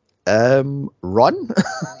going, run.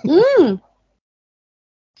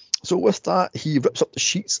 So with that, he rips up the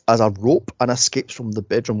sheets as a rope and escapes from the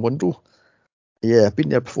bedroom window. Yeah, I've been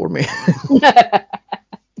there before, mate.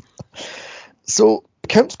 So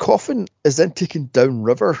Count's coffin is then taken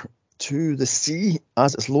downriver to the sea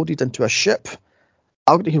as it's loaded into a ship.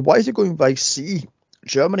 Why is he going by sea?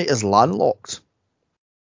 Germany is landlocked.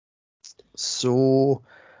 So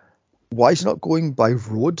why is he not going by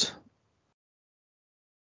road?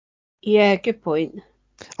 Yeah, good point.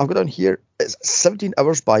 I've got down here, it's 17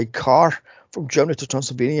 hours by car from Germany to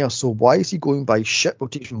Transylvania. So why is he going by ship? It will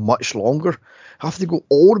take much longer. Have to go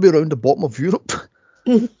all the way around the bottom of Europe.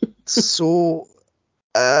 So,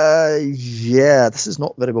 yeah, this is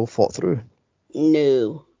not very well thought through.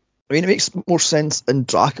 No. I mean, it makes more sense in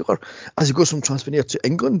Dracula as he goes from Transylvania to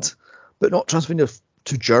England, but not Transylvania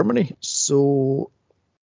to Germany. So,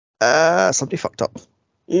 somebody fucked up.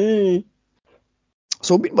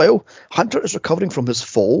 So, meanwhile, Hunter is recovering from his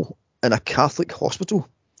fall in a Catholic hospital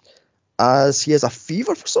as he has a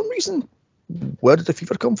fever for some reason. Where did the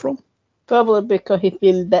fever come from? Probably because he's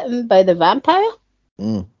been bitten by the vampire.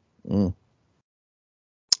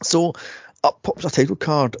 So, up pops a title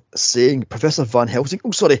card saying Professor Van Helsing,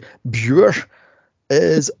 Buer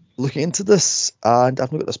is looking into this, and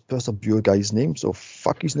I've not got this Professor Buer guy's name, so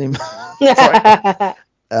fuck his name.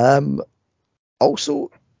 Also,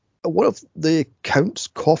 one of the Count's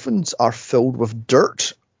coffins are filled with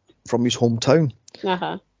dirt from his hometown.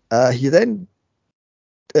 He then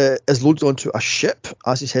is loaded onto a ship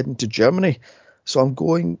as he's heading to Germany. So I'm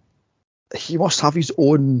going, he must have his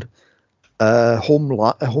own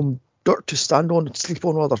home dirt to stand on and sleep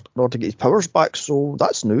on in order to get his powers back. So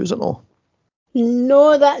that's new, isn't it?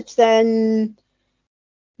 No, that's in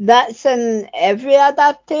every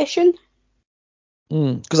adaptation.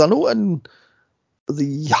 Because I know in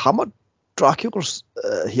the Hammer Dracula's,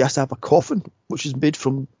 he has to have a coffin which is made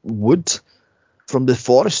from wood from the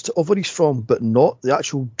forest of where he's from, but not the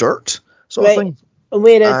actual dirt sort of thing.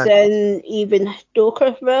 Whereas in even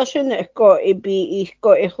Stoker's version, he's got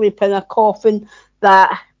to sleep in a coffin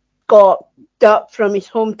that got dirt from his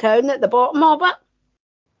hometown at the bottom of it.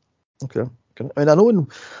 Okay. I mean, I know in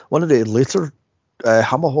one of the later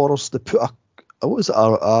Hammer horrors, they put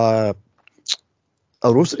a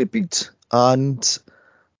rosary bead and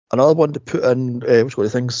another one to put in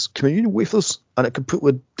communion wafers, and it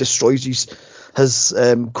completely destroys his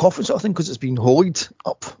coffin sort of thing because it's been hollowed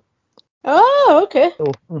up. Oh, okay.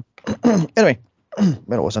 So, anyway,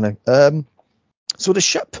 where was I now? So the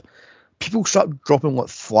ship, people start dropping like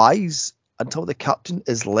flies until the captain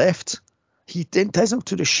is left. He then ties him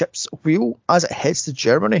to the ship's wheel as it heads to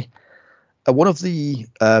Germany. One of the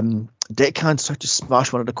deckhands tried to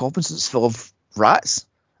smash one of the coffins and it's full of rats.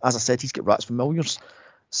 As I said, he's got rats familiars.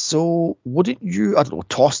 So wouldn't you, I don't know,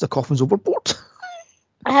 toss the coffins overboard?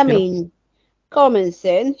 I mean, common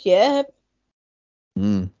sense, yeah.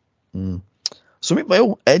 So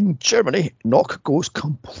meanwhile, in Germany, Nock goes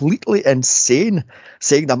completely insane,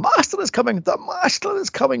 saying the Master is coming, the Master is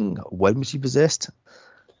coming. When was he possessed?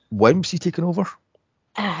 When was he taken over?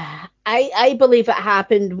 I believe it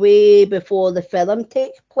happened way before the film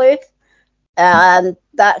takes place, and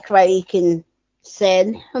that's why he can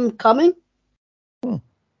send him coming.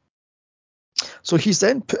 So he's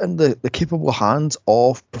then put in the capable hands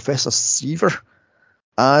of Professor Seaver,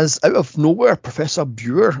 as out of nowhere, Professor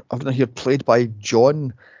Buer, I'm going to hear played by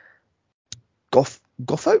John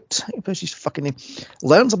Goffout, I think that's his fucking name,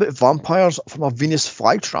 learns about vampires from a Venus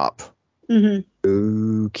flytrap.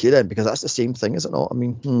 Okay then, because that's the same thing, is it not? I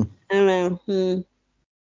mean, I don't know.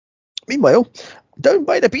 Meanwhile, down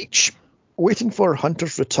by the beach, waiting for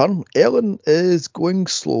Hunter's return, Ellen is going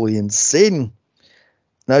slowly insane.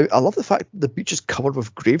 Now, I love the fact that the beach is covered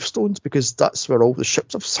with gravestones because that's where all the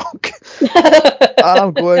ships have sunk. And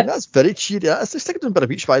I'm going, that's very cheery. That's just sticking down by the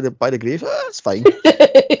beach by the grave. That's fine.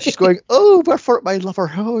 She's going, oh, wherefore my lover,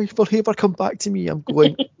 oh, he will ever come back to me. I'm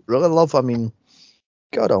going, really, love? I mean,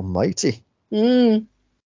 God almighty.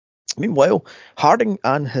 Meanwhile, Harding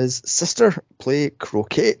and his sister play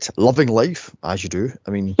croquet, loving life, as you do.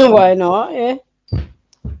 I mean, why not? Yeah.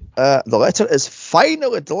 The letter is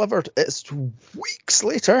finally delivered. It's weeks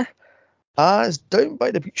later, as down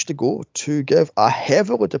by the beach to go to give a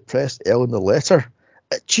heavily depressed Ellen the letter.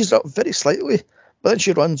 It cheers up very slightly, But then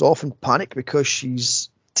she runs off in panic because she's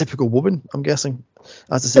typical woman, I'm guessing,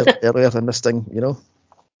 as I said earlier in this thing, you know.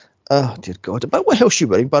 Oh, dear God. But what else is she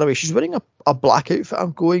wearing, by the way? She's wearing a black outfit.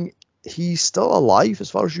 I'm going, he's still alive, as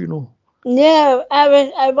far as you know. No,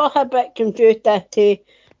 I was a bit confused as to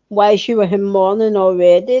why she was in mourning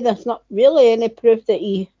already. There's not really any proof that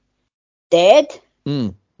he's dead.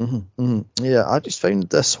 Yeah, I just found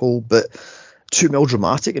this whole bit too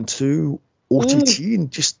melodramatic and too OTT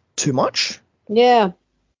and just too much. Yeah.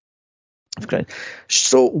 Okay.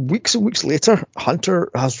 So weeks and weeks later,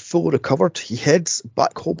 Hunter has fully recovered. He heads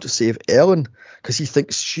back home to save Ellen because he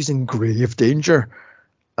thinks she's in grave danger.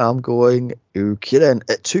 I'm going, okay then.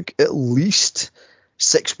 It took at least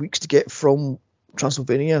 6 weeks to get from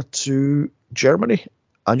Transylvania to Germany,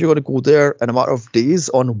 and you're going to go there in a matter of days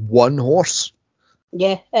on one horse.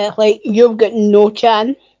 Yeah, like you've got no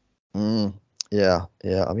chance. Yeah.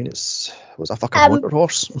 I mean, was a fucking wonder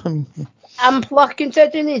horse. And plus,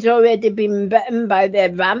 considering he's already been bitten by the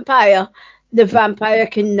vampire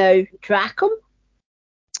can now track him.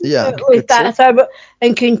 Yeah,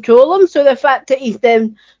 and control him. So the fact that he's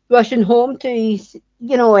then rushing home to his,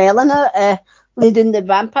 Eleanor, leading the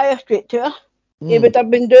vampire straight to her, he would have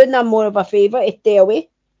been doing her more of a favour to stay away.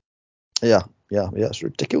 Yeah, it's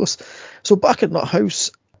ridiculous. So back at Nut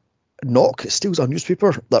House, Knock steals a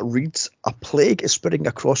newspaper that reads, "A plague is spreading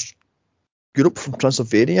across Europe from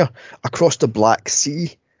Transylvania across the Black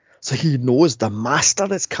Sea." So he knows the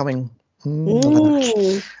master is coming.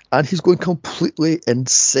 And he's going completely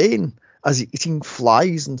insane as he's eating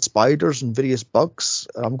flies and spiders and various bugs.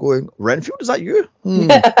 And I'm going, Renfield, is that you?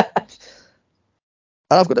 And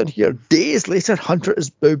I've got down here, days later, Hunter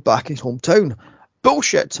is bowed back in his hometown.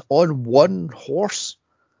 Bullshit, on one horse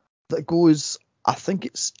that goes, I think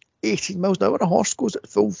it's 18 miles an hour. A horse goes at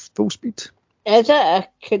full speed. Is it? I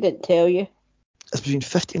couldn't tell you. It's between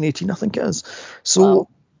 15 and 18, I think it is. So,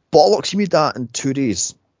 bollocks, you made that in 2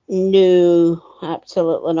 days. No,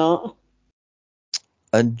 absolutely not.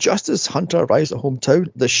 And just as Hunter arrives at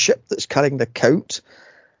hometown, the ship that's carrying the Count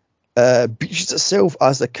beaches itself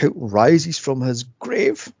as the Count rises from his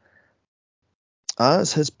grave.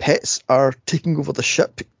 As his pets are taking over the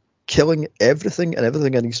ship, killing everything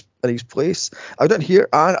in his place. I don't hear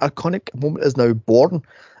an iconic moment is now born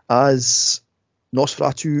as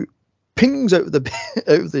Nosferatu pings out of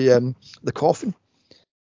the coffin.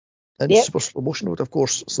 And super slow motion, of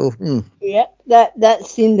course. So, Yep, that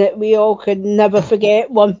scene that we all could never forget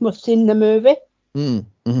once we've seen the movie. Yeah.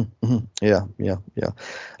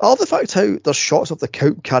 I love the fact how there's shots of the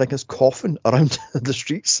Count carrying his coffin around the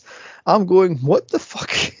streets. I'm going, what the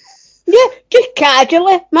fuck? Yeah, just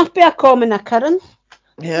casually. Must be a common occurrence.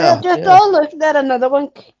 Yeah. Look, there another one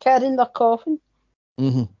carrying their coffin.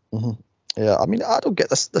 Yeah, I mean, I don't get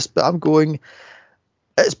this bit. I'm going,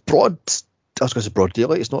 it's broad. I was going to say broad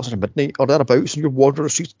daylight. It's not sort of midnight or thereabouts, and you're wandering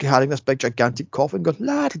the streets carrying this big gigantic coffin, going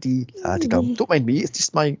la-di-dee. Don't mind me. It's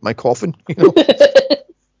just my coffin, you know.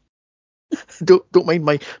 don't mind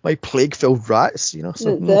my plague-filled rats, you know.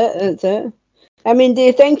 So, that's it. I mean, do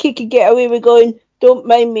you think he could get away with going, "Don't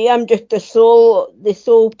mind me, I'm just the sole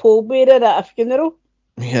pallbearer at a funeral"?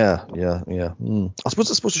 Yeah. I suppose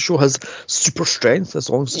it's supposed to show his super strength as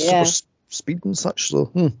long as it's super speed and such.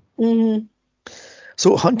 So,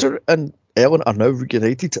 So Hunter and Ellen are now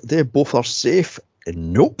reunited. They both are safe.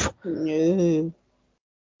 Nope. No.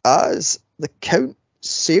 As the Count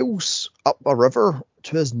sails up a river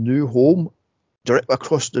to his new home, directly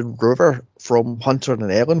across the river from Hunter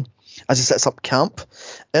and Ellen, as he sets up camp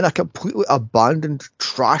in a completely abandoned,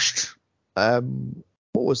 trashed, what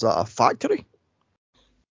was that, a factory?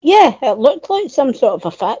 Yeah, it looked like some sort of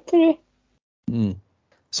a factory.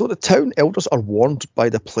 So the town elders are warned by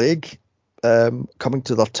the plague coming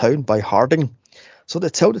to their town by Harding. So they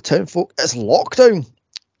tell the town folk, it's lockdown.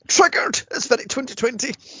 Triggered. It's very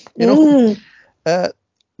 2020. You know.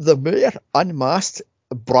 The mayor, unmasked,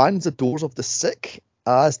 brands the doors of the sick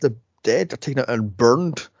as the dead are taken out and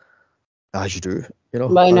burned. As you do, you know.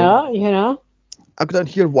 Why not? You know. I go down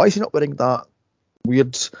here. Why is he not wearing that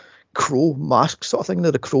weird crow mask sort of thing?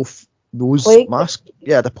 The crow nose mask.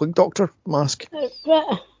 Yeah, the plague doctor mask.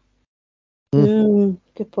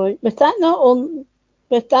 Good point. Was that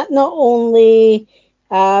not only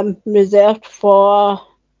reserved for,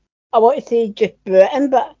 I want to say just Britain,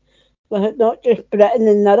 but was it not just Britain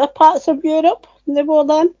and other parts of Europe they wore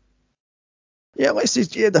them? Yeah, let's say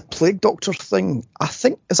the plague doctor thing. I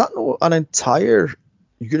think, is that not an entire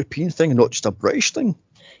European thing, not just a British thing?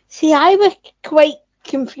 See, I was quite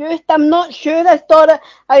confused. I'm not sure.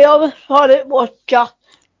 I always thought it was just,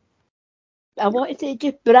 I want to say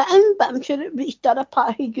just Britain, but I'm sure it reached other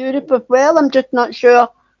parts of Europe as well. I'm just not sure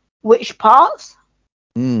which parts.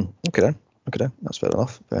 Okay then. That's fair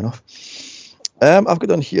enough. I've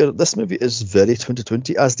got on here, this movie is very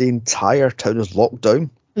 2020 as the entire town is locked down.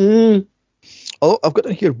 Although I've got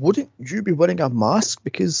on here, wouldn't you be wearing a mask?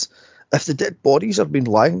 Because if the dead bodies are being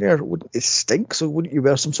lying there, wouldn't it stink? So wouldn't you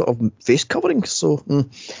wear some sort of face covering? So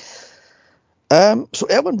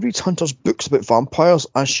Ellen reads Hunter's books about vampires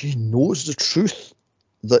and she knows the truth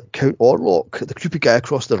that Count Orlok, the creepy guy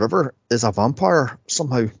across the river, is a vampire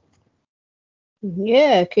somehow.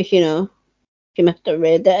 Yeah, because, she must have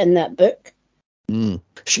read it in that book.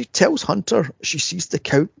 She tells Hunter she sees the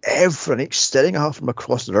Count every night staring at her from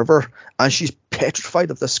across the river, and she's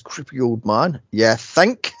petrified of this creepy old man. Yeah,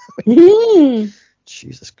 think.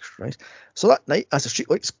 Jesus Christ. So that night, as the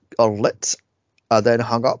streetlights are lit and then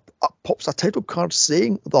hung up pops a title card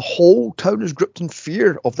saying the whole town is gripped in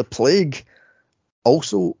fear of the plague.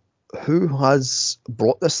 Also, who has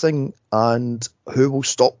brought this thing and who will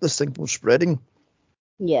stop this thing from spreading?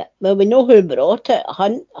 Yeah, well, we know who brought it.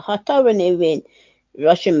 Hunter when he went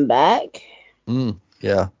rushing back.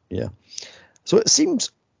 Yeah. So it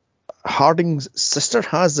seems Harding's sister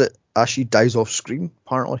has it as she dies off screen,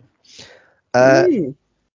 apparently.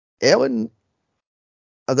 Ellen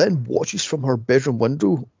then watches from her bedroom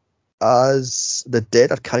window as the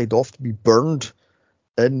dead are carried off to be burned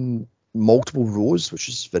in multiple rows, which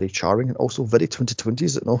is very charming and also very 2020s,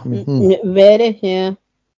 is it not? Very, yeah.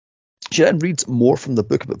 She then reads more from the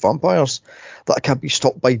book about vampires that can be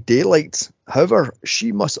stopped by daylight. However,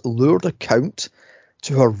 she must lure the Count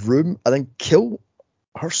to her room and then kill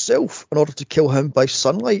herself in order to kill him by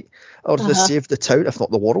sunlight in order to save the town, if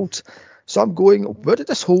not the world. So I'm going, where did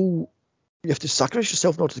this whole you have to sacrifice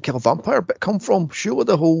yourself in order to kill a vampire bit come from? Surely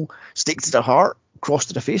the whole stake to the heart, cross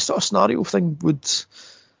to the face sort of scenario thing would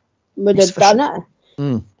have done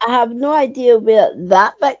it. I have no idea where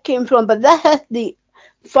that bit came from, but this is the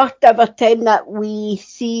first ever time that we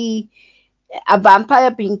see a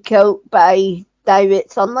vampire being killed by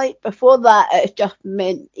direct sunlight. Before that, it's just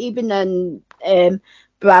meant, even in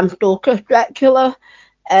Bram Stoker's Dracula,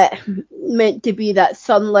 it meant to be that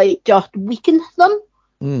sunlight just weakens them.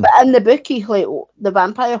 But in the book, he's like the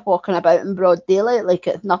vampire walking about in broad daylight like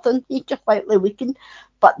it's nothing. He's just slightly weakened.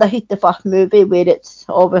 But this is the first movie where it's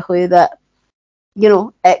obviously that,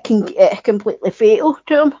 it's completely fatal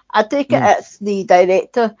to him. I take it it's the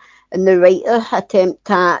director and the writer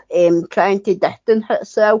attempt at trying to distance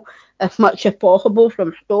itself as much as possible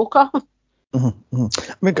from Stoker. I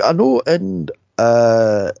mean, I know in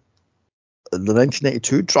the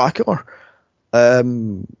 1992 Dracula,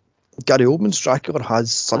 Gary Oldman's Dracula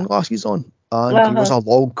has sunglasses on and he wears a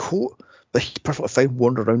long coat, but he's perfectly fine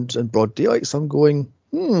wandering around in broad daylight. So I'm going,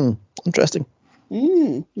 interesting.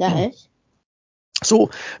 That is.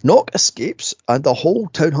 So Knock escapes and the whole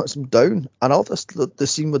town hunts him down. And I love this, the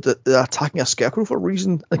scene with the attacking a scarecrow for a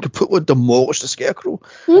reason and completely demolish the scarecrow.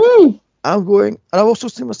 I'm going, and I also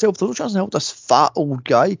say to myself, there's no chance in hell this fat old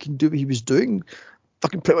guy can do what he was doing,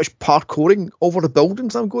 fucking pretty much parkouring over the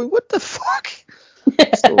buildings. I'm going, what the fuck?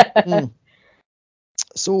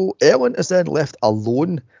 So Ellen is then left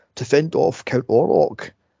alone to fend off Count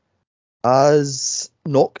Orlok as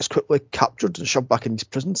Knock is quickly captured and shoved back in his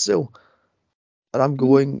prison cell. And I'm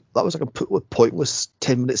going, that was like a completely pointless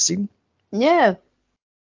 10-minute scene. Yeah.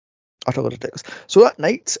 Utterly ridiculous. So that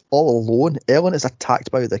night, all alone, Ellen is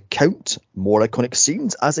attacked by the Count. More iconic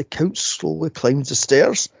scenes as the Count slowly climbs the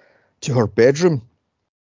stairs to her bedroom.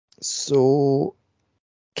 So,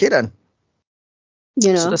 Karen.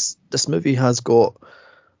 So this movie has got,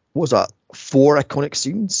 what was that, 4 iconic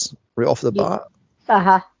scenes right off the bat.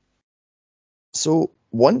 So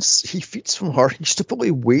once he feeds from her, he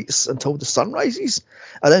stupidly waits until the sun rises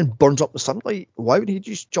and then burns up the sunlight. Why would he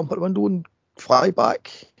just jump out the window and fly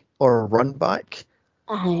back or run back?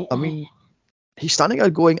 I mean, he's standing there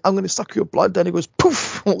going, I'm going to suck your blood. And he goes,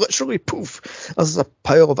 poof, literally poof. This is a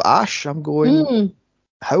pile of ash. I'm going,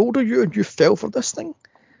 how old are you and you fell for this thing?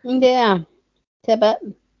 Yeah, it's a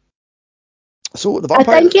bit. So the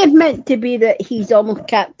vampire... I think it's meant to be that he's almost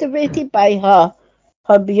captivated by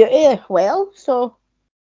her beauty as well, so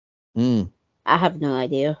I have no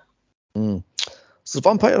idea. So the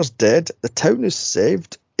vampire's dead, the town is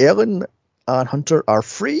saved, Ellen and Hunter are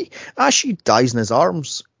free as she dies in his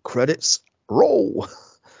arms. Credits roll.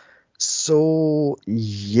 So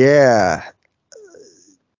yeah,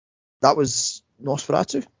 that was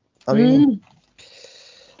Nosferatu. I mean,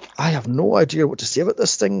 I have no idea what to say about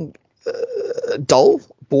this thing. Dull,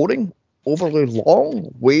 boring, overly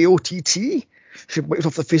long, way OTT. She wiped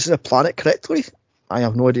off the face of the planet correctly. I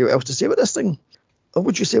have no idea what else to say about this thing. What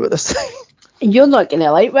would you say about this thing? You're not going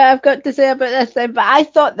to like what I've got to say about this thing, but I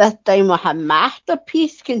thought this time was a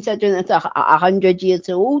masterpiece, considering it's 100 years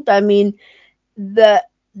old. I mean, the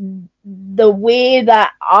way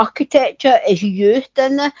that architecture is used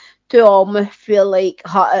in it to almost feel like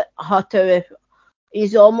Hutter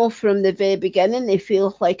is almost from the very beginning. He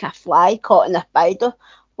feels like a fly caught in a spider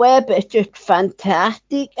web. It's just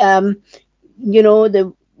fantastic. You know,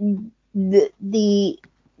 the the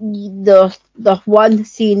the one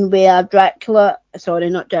scene where not Dracula,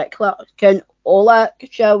 Count Olaf,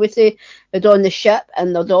 shall we say, is on the ship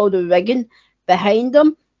and there's all the rigging behind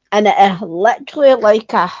him, and it is literally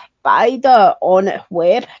like a spider on its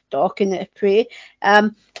web, stalking its prey.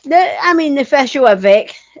 The visual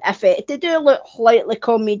effect, they do look slightly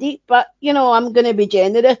comedic, but I'm going to be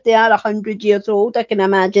generous. They are 100 years old. I can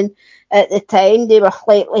imagine at the time they were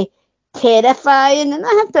slightly terrifying, and I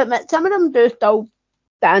have to admit, some of them do still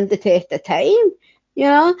stand the test of time. You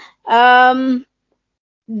know,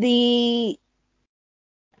 the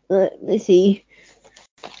let me see.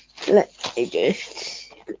 Let me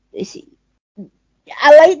just let's see.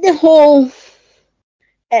 I like the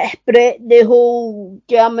whole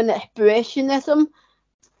German expressionism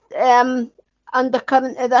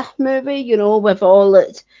undercurrent of this movie. With all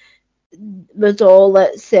its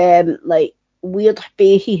like weird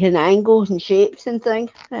spaces and angles and shapes and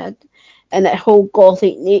things. And that whole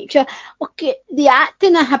gothic nature. Okay, the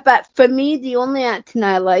acting for me, the only acting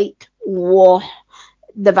I liked was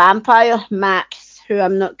the vampire, Max, who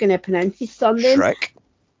I'm not going to pronounce his surname. Shrek.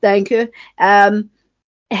 Thank you.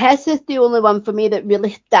 His is the only one for me that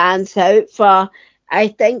really stands out I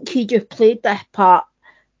think he just played this part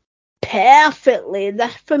perfectly.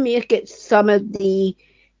 This for me gets some of the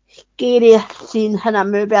scariest scenes in a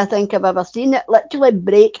movie I think I've ever seen. It literally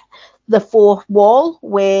breaks the fourth wall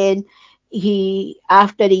when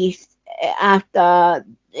after the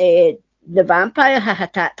vampire has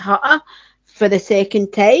attacked Hutter for the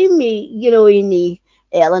second time,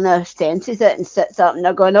 Eleanor senses it and sits up and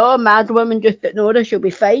they're going, oh, mad woman, just ignore her, she'll be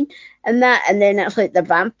fine. And then it's like the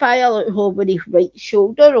vampire looks over his right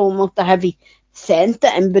shoulder, almost a heavy scent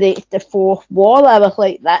it and breaks the fourth wall. I was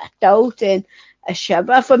like, that still saying a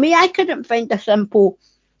shiver. For me, I couldn't find a simple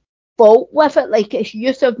fault with it. Like, it's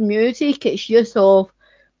use of music, it's use of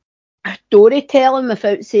storytelling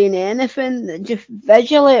without saying anything. Just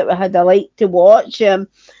visually, it had a delight to watch.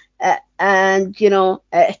 And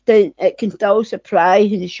it can still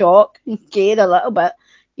surprise and shock and scare a little bit.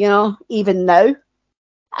 Even now,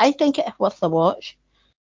 I think it's worth a watch.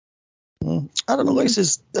 I don't know.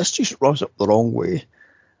 This just rubs up the wrong way.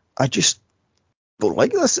 I just don't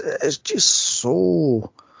like this. It's just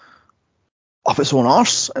so up its own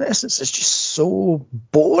arse. In essence, it's just so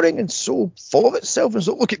boring and so full of itself. And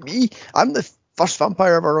so, look at me. I'm the first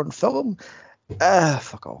vampire ever on film.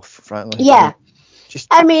 Fuck off, frankly. Yeah. It's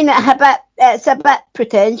a bit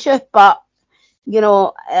pretentious, but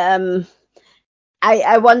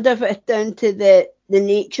I wonder if it's down to the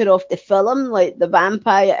nature of the film, like the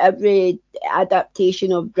vampire. Every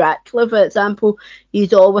adaptation of Dracula, for example,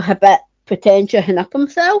 he's always a bit pretentious and up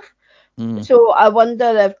himself. So I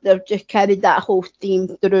wonder if they've just carried that whole theme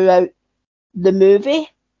throughout the movie.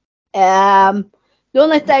 The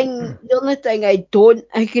only thing I don't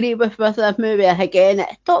agree with this movie, again,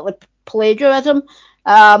 it's totally plagiarism.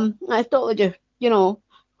 I totally just,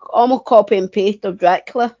 almost copy and paste of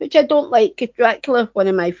Dracula, which I don't like, because Dracula is one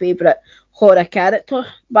of my favourite horror characters.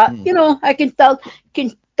 But, I can still,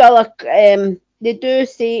 they do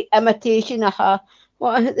say imitation of her.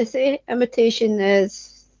 What is it they say? Imitation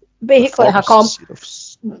is basically her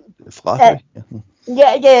flattery.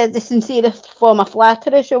 Yeah, the sincerest form of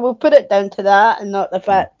flattery. So we'll put it down to that, and not the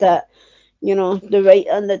fact that the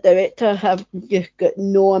writer and the director have just got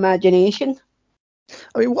no imagination.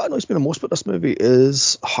 I mean, what annoys me the most about this movie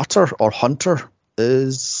is Hunter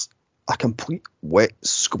is a complete wet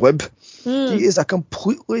squib. He is a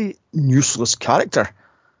completely useless character.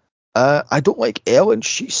 I don't like Ellen.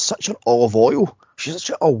 She's such an olive oil. She's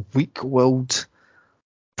such a weak-willed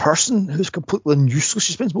person who's completely useless.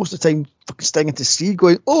 She spends most of the time fucking staring into sea,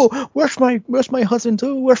 going, "Oh, where's my husband?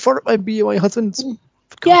 Oh, where for it might be my husband."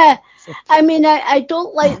 Yeah, I mean, I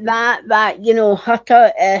don't like that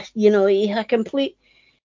Hutter is, he's a complete.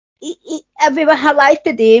 If he was alive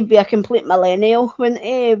today, he'd be a complete millennial, wouldn't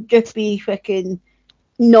he? Just be fucking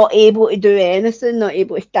not able to do anything, not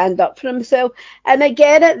able to stand up for himself. And I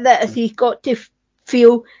get it that he's got to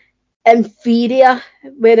feel inferior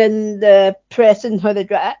within the presence of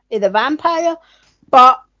the vampire,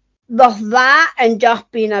 but there's that and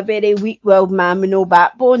just being a very weak-willed man with no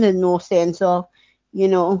backbone and no sense of,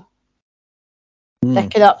 sticking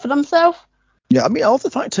up for himself. Yeah, I mean, I love the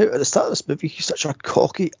fact how at the start of this movie he's such a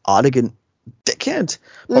cocky, arrogant dickhead,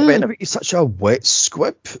 but then he's such a wet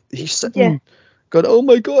squib. He's sitting going, "Oh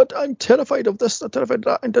my god, I'm terrified of this, I'm terrified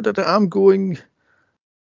of that," and I'm going,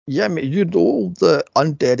 "Yeah, mate, you know the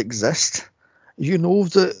undead exist, you know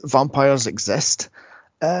that vampires exist,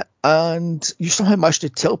 and you somehow managed to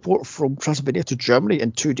teleport from Transylvania to Germany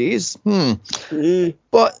in 2 days.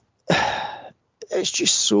 But it's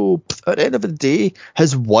just so. At the end of the day,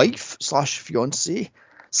 his wife / fiance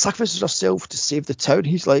sacrifices herself to save the town.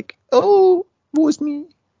 He's like, "Oh, woe's me."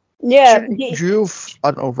 Yeah. You've,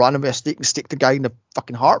 I don't know, ran away a stake and staked the guy in the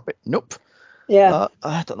fucking heart, but nope. Yeah.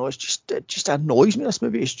 I don't know. It just annoys me. This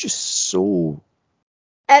movie. It's just so.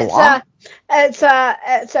 It's a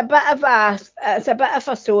bit of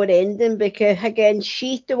a sore ending, because again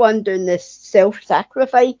she's the one doing this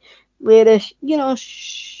self-sacrifice, whereas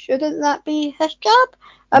shouldn't that be his job?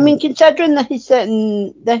 I mean, considering that he's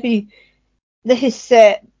sitting this is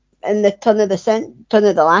set in the turn of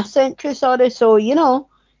the last century, so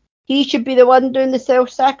he should be the one doing the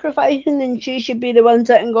self-sacrificing, and she should be the one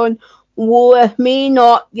sitting going, woe if me,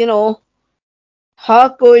 not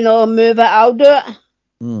her going, "Oh, move it, I'll do it."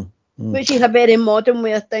 Which is a very modern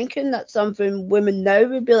way of thinking. That's something women now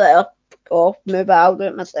would be like, "Oh, move it, I'll do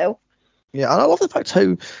it myself." Yeah, and I love the fact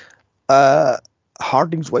how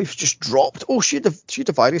Harding's wife just dropped. Oh, she had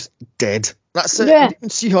the virus, dead. That's it. Yeah. You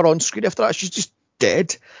didn't see her on screen after that. She's just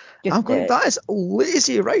dead. I'm going, Dead. that is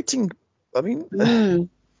lazy writing. I mean, God,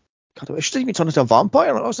 she didn't even turn into a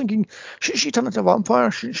vampire. I was thinking, should she turn into a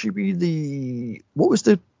vampire? Shouldn't she be what was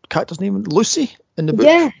the character's name? Lucy in the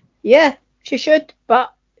book? Yeah, she should,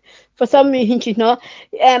 but for some reason she's not.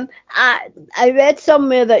 I read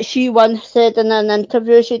somewhere that she once said in an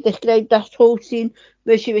interview, she described this whole scene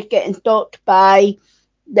where she was getting stalked by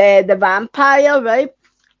the vampire, right?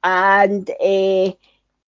 And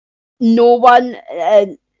no one.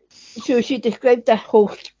 So she described this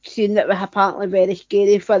whole scene that was apparently very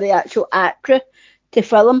scary for the actual actress to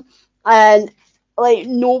film, and like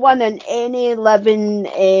no one in any living,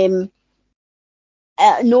 no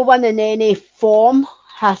one in any form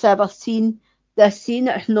has ever seen this scene.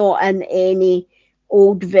 It's not in any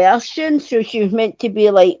old version, so she was meant to be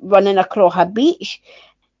like running across a beach,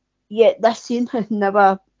 yet this scene has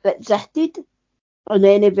never existed on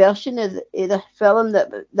any version of the film that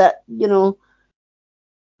was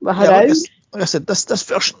Yeah, around. like I said, this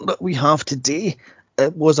version that we have today,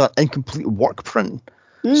 it was an incomplete work print.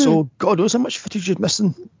 So God knows how much footage you're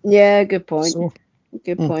missing. Yeah, good point. So,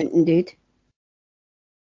 Good point indeed.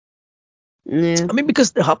 Yeah. I mean,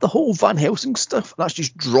 because they have the whole Van Helsing stuff, that's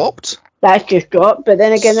just dropped. That's just dropped, but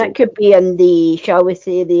then again, that could be in the, shall we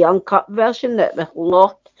say, the uncut version that was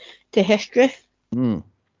lost to history.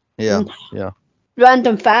 Yeah, yeah.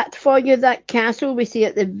 Random fact for you: that castle we see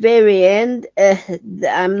at the very end.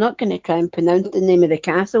 I'm not going to try and pronounce the name of the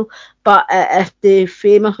castle, but it's the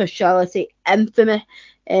famous, or shall I say, infamous,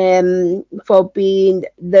 for being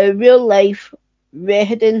the real life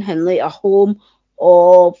residence and like a home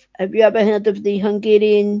of. Have you ever heard of the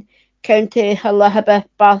Hungarian County Elizabeth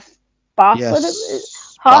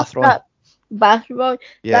Yes. Bathroy. Bathroy?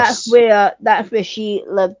 Yes. That's where she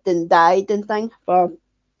lived and died and things for.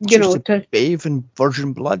 She used to bathe in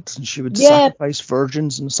virgin blood, and she would sacrifice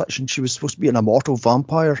virgins and such, and she was supposed to be an immortal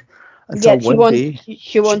vampire until one day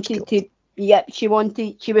she wanted to. Yep, she was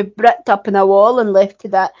bricked up in a wall and left to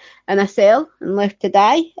that in a cell and left to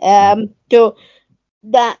die. So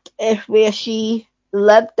that is where she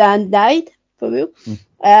lived and died for real.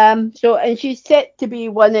 So, and she's set to be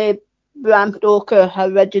one of Bram Stoker's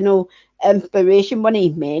original inspiration, one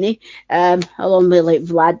of many, along with like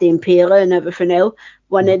Vlad the Impaler and everything else.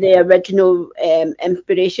 One of the original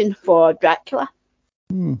inspiration for Dracula.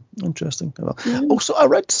 Interesting. Also, I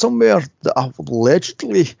read somewhere that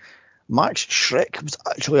allegedly Max Schreck was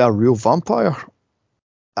actually a real vampire.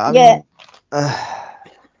 Yeah.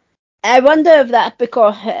 I wonder if that's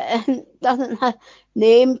because it doesn't have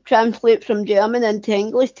name translate from German into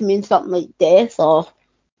English to mean something like death, or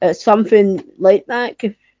it's something like that.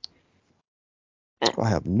 I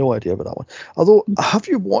have no idea about that one. Although, have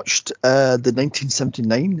you watched the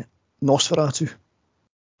 1979 Nosferatu?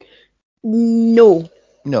 No.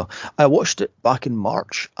 No, I watched it back in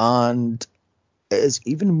March, and it is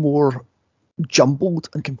even more jumbled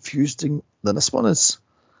and confusing than this one is.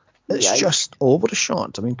 It's just over the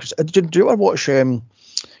shot. I mean, cause, did you ever watch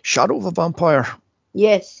Shadow of a Vampire?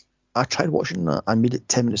 Yes. I tried watching that and made it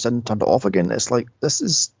 10 minutes in and turned it off again. It's like, this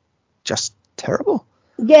is just terrible.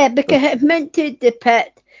 Yeah, because it's meant to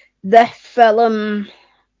depict this film,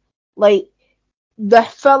 it's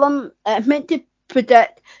meant to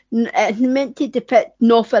it's meant to depict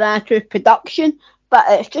Nosferatu production, but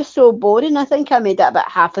it's just so boring. I think I made it about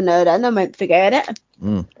half an hour in and went, forget it.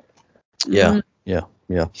 Yeah.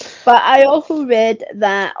 But I also read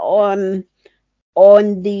that on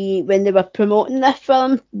the when they were promoting this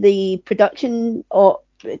film, the production or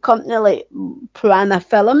company like Piranha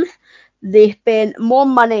Films, they spent more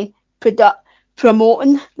money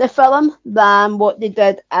promoting the film than what they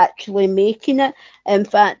did actually making it. In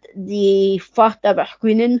fact, the first ever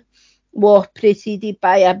screening was preceded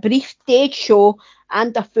by a brief stage show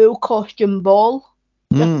and a full costume ball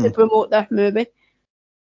just to promote this movie.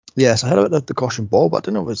 Yes, I heard about the costume ball, but I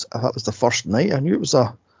didn't know if that was the first night. I knew it was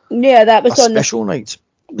a that was on special night.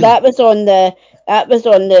 That was on the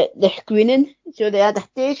screening. So they had a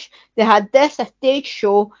stage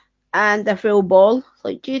show and a full ball. It's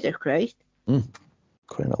like, Jesus Christ.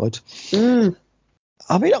 Quite loud.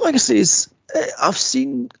 I mean, like I say, I've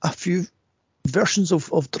seen a few versions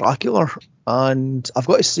of Dracula, and I've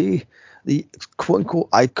got to say, the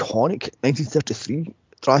quote-unquote iconic 1933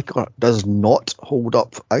 Dracula does not hold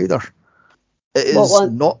up either. It is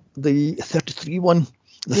not the 33 one,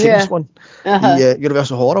 the famous one, the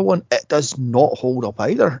Universal Horror one. It does not hold up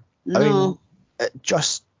either. No. I mean, it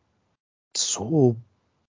just so,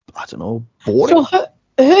 I don't know, boring. So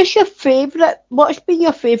who's your favourite? What's been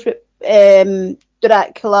your favourite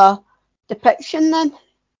Dracula depiction then?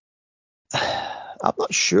 I'm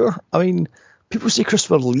not sure. I mean, people say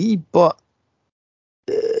Christopher Lee, but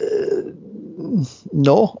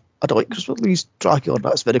no, I don't like Christopher Lee's Dracula.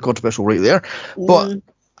 That's very controversial right there. But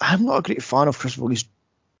I'm not a great fan of Christopher Lee's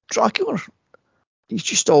Dracula. He's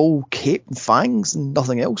just all cape and fangs and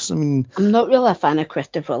nothing else. I mean, I'm not really a fan of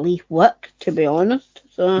Christopher Lee's work, to be honest.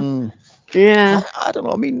 So, yeah. I don't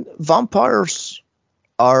know. I mean, vampires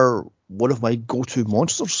are one of my go-to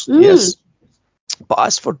monsters, yes. But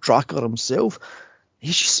as for Dracula himself, he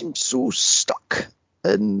just seems so stuck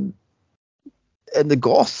in the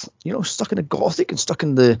goth, stuck in the gothic and stuck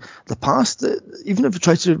in the past. Even if you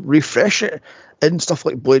try to refresh it in stuff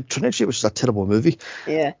like Blade Trinity, which is a terrible movie,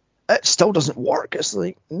 it still doesn't work. It's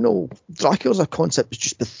like, no, Dracula as a concept is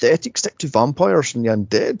just pathetic. Stick to vampires and the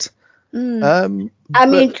undead. I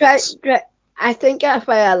think that's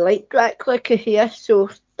why I like Dracula, because he is so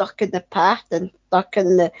stuck in the past and stuck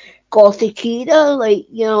in the gothic era. Like,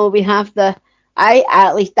 we have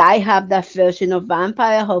at least I have this version of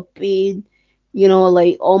vampire of being,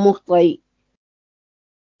 like almost like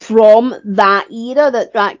from that era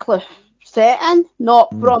that Dracula set in, not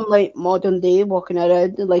from like modern day walking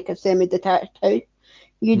around in like a semi-detached house.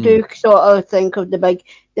 You do sort of think of the big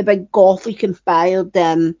gothic inspired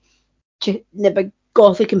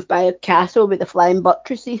castle with the flying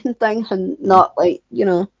buttresses and things, and not like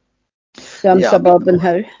some suburban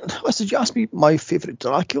house. Listen, you asked me my favourite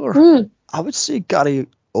Dracula. I would say Gary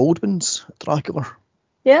Oldman's Dracula.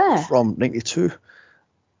 Yeah. From '92.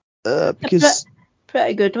 Because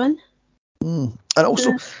pretty good one. And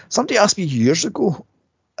also, somebody asked me years ago,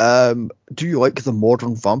 do you like the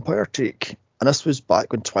modern vampire take? And this was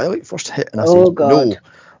back when Twilight first hit, and I said, no,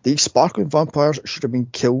 these sparkling vampires should have been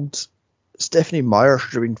killed. Stephanie Meyer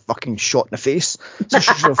should have been fucking shot in the face. So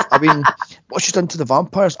she should have, what she's done to the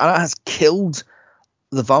vampires, and it has killed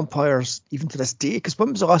the vampires even to this day. Because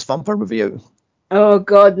when was the last vampire movie out? Oh,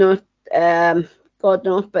 God, no. God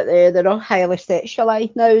knows, but they're all highly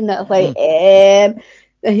sexualized now, and it's like, they're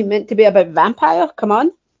meant to be about vampire. Come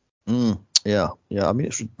on. Yeah. I mean,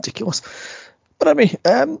 it's ridiculous. But I mean,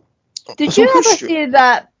 did you ever see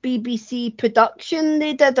that BBC production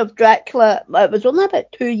they did of Dracula? It was only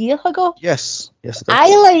about 2 years ago. Yes,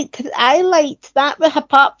 I did. I liked that, but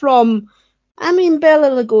apart from,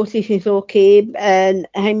 Bela Lugosi is okay, and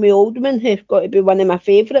Henry Oldman has got to be one of my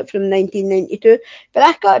favourites from 1992. But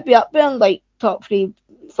that's got to be up there in like top 3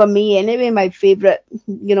 for me anyway. My favourite,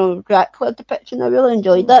 Dracula depiction. I really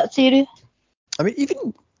enjoyed that series. I mean,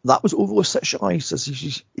 even that was overly sexualised, as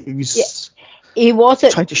he was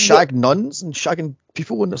trying to shag nuns and shagging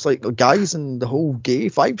people, and it's like guys and the whole gay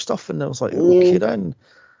vibe stuff, and I was like, okay then.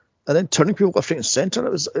 And then turning people left, right, and centre,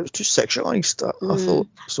 it was too sexualised. I thought.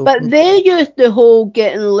 So, but they used the whole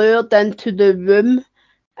getting lured into the room,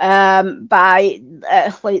 by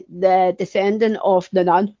like the descendant of the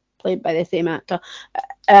nun, played by the same actor,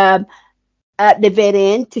 at the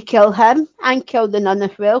very end to kill him and kill the nun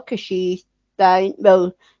as well, because she's dying.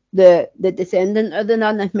 Well, the descendant of the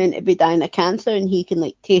nun is meant to be dying of cancer, and he can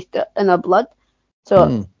like taste it in her blood.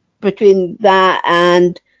 So between that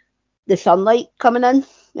and the sunlight coming in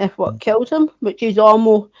is what kills him, which is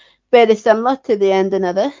almost very similar to the ending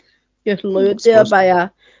of this. Just lured there by a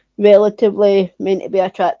relatively meant to be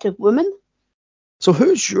attractive woman. So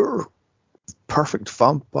who's your perfect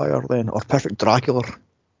vampire then, or perfect Dracula?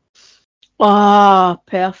 Ah,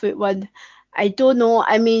 perfect one. I don't know.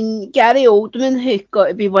 I mean, Gary Oldman has got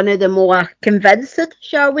to be one of the more convincing,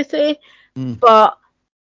 shall we say. Mm. But,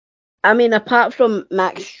 I mean, apart from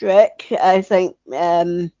Max Schreck, I think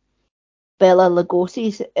Bela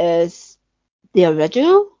Lugosi is the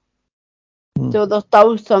original. Mm. So there's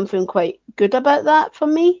still something quite good about that for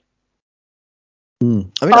me.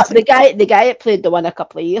 Mm. I mean, But the guy that played the one a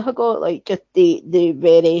couple of years ago, like just the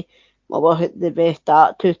very, what was it, the very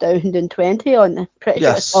start 2020 on, pretty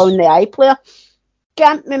sure it's on the iPlayer.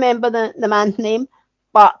 Can't remember the man's name,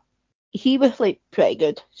 but he was like pretty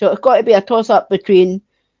good. So it's got to be a toss up between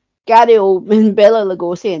Gary Oldman, Bela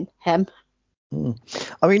Lugosi, and him.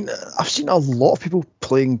 I mean, I've seen a lot of people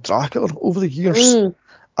playing Dracula over the years,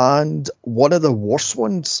 and one of the worst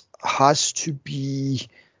ones has to be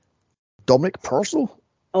Dominic Purcell.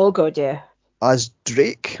 Oh god, yeah. As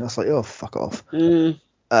Drake. I was like, oh, fuck off. Mm.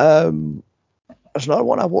 There's another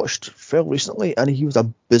one I watched fairly recently, and he was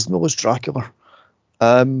abysmal as Dracula.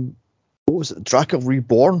 What was it? Dracula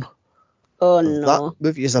Reborn. Oh no. That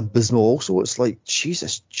movie is abysmal also. It's like,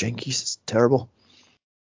 Jesus, jinkies, it's terrible.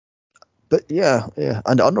 But yeah.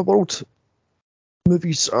 And the Underworld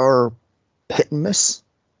movies are hit and miss.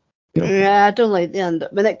 You know? Yeah, I don't like the end.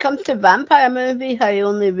 When it comes to vampire movies, I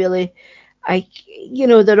only really,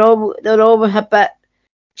 they're always a bit,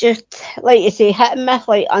 just like you say, hit and miss,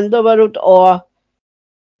 like Underworld, or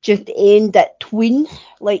just aimed at tween,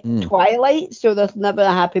 like Twilight. So there's never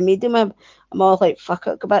a happy medium. I'm all like, fuck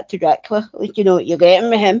it, go back to Dracula. Like, you know what you're getting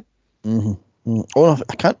with him. Mm-hmm. Oh,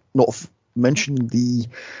 I can't not mention the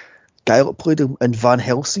guy that played him in Van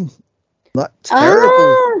Helsing. That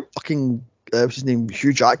terrible fucking what's his name?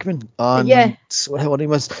 Hugh Jackman. And yeah. what the hell her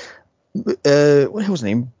name is? What the hell's her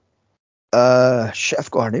name? Shit,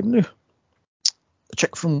 I've got her name now. The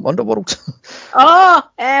chick from Underworld.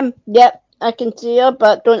 Yep, I can see her,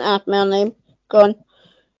 but don't ask me her name. Go on.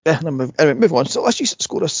 Yeah, anyway, move on. So let's just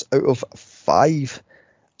score this out of 5.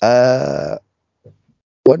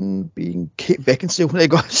 One being Kate Beckinsale. There you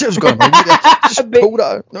go. She was going on. Just pull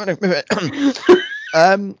that out. No, move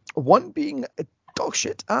it. 1 being dog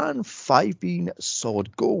shit, and 5 being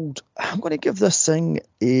solid gold. I'm going to give this thing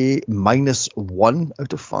a -1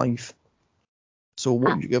 out of 5. So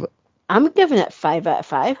what would you give it? I'm giving it 5 out of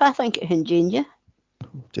 5. I think it's ingenious.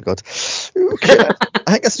 Dear God. Okay.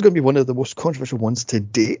 I think this is going to be one of the most controversial ones to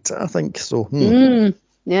date, I think. So,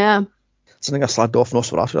 yeah. Something I slagged off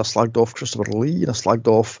Nosferatu, I slagged off Christopher Lee, and I slagged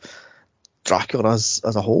off Dracula as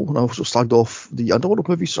a whole, and I also slagged off the Underworld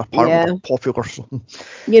movies, so apparently they're popular. So.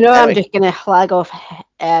 Anyway. I'm just going to flag off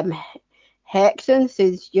Hexen,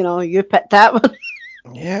 since, you picked that one.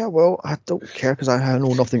 Yeah, well, I don't care, because I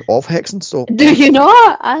know nothing of Hexen, so... Do you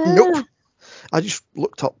not? Nope. I just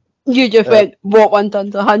looked up... You just went, what one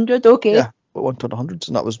turns 100? Okay. Yeah, what one turned 100,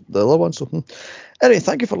 and that was the other one, so... Anyway,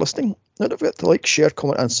 thank you for listening. Now don't forget to like, share,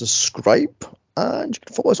 comment, and subscribe. And you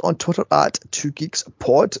can follow us on Twitter at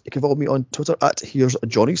 2geekspod. You can follow me on Twitter at Here's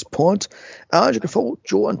Johnny's Pod. And you can follow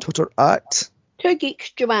Joe on Twitter at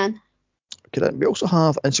 2geeksjoanne. Okay, then we also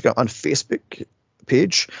have Instagram and Facebook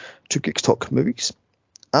page, 2geeks Talk Movies.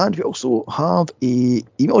 And we also have a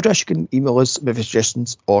email address. You can email us with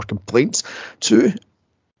suggestions or complaints to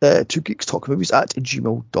 2geekstalkmovies at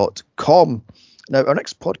gmail.com. Now, our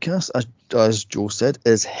next podcast, as Joe said,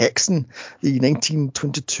 is Hexen, the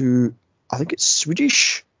 1922, I think it's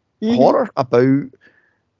Swedish horror about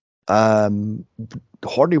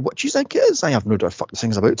horny witches, I think it is. I have no idea what the fuck this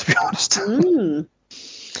thing's about, to be honest.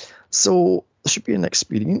 So, this should be an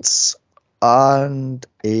experience. And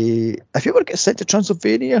if you ever get sent to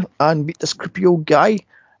Transylvania and meet this creepy old guy,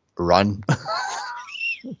 run.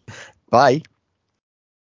 Bye.